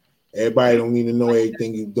 Everybody don't need to know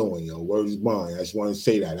everything you're doing, yo. Word is bond. I just want to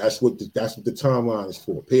say that. That's what the timeline is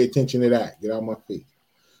for. Pay attention to that. Get out of my face.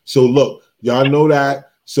 So look, y'all know that.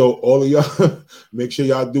 So all of y'all, make sure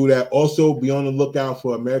y'all do that. Also, be on the lookout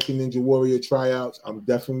for American Ninja Warrior tryouts. I'm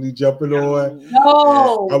definitely jumping on.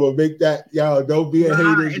 No, I will make that. Y'all don't be a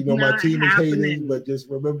haters. You know my team is haters, but just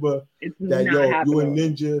remember that you a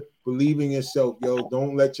ninja. Believe in yourself, yo.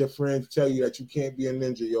 Don't let your friends tell you that you can't be a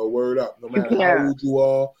ninja, yo. Word up. No matter how old you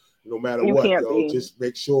are, no matter You what, can't yo. be. Just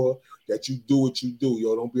make sure that you do what you do,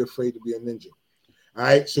 yo. Don't be afraid to be a ninja. All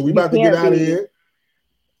right, so we You about to get can't out of be. here.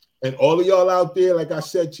 And all of y'all out there, like I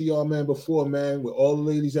said to y'all, man, before, man, with all the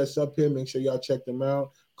ladies that's up here, make sure y'all check them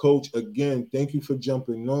out. Coach, again, thank you for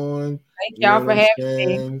jumping on. Thank You know y'all for what I'm having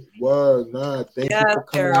me. saying? Word, nah, thank you Yeah, for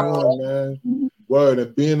coming Carol. on, man. Word,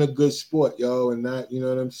 and being a good sport, yo, and not, you know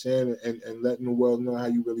what I'm saying, and letting the world know how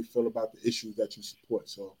you really feel about the issues that you support.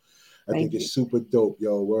 So I Thank think you. it's super dope,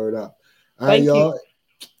 yo. Word up. All right, Thank you. y'all.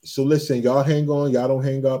 So listen, y'all hang on, y'all don't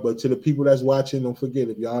hang up. But to the people that's watching, don't forget,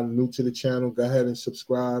 if y'all new to the channel, go ahead and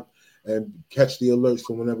subscribe and catch the alerts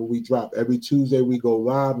from whenever we drop. Every Tuesday we go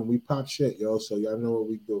live and we pop shit, yo. So y'all know what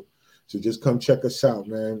we do. So just come check us out,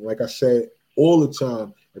 man. Like I said all the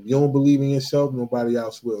time, if you don't believe in yourself, nobody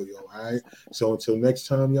else will, yo. All right. So until next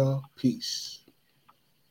time, y'all, peace.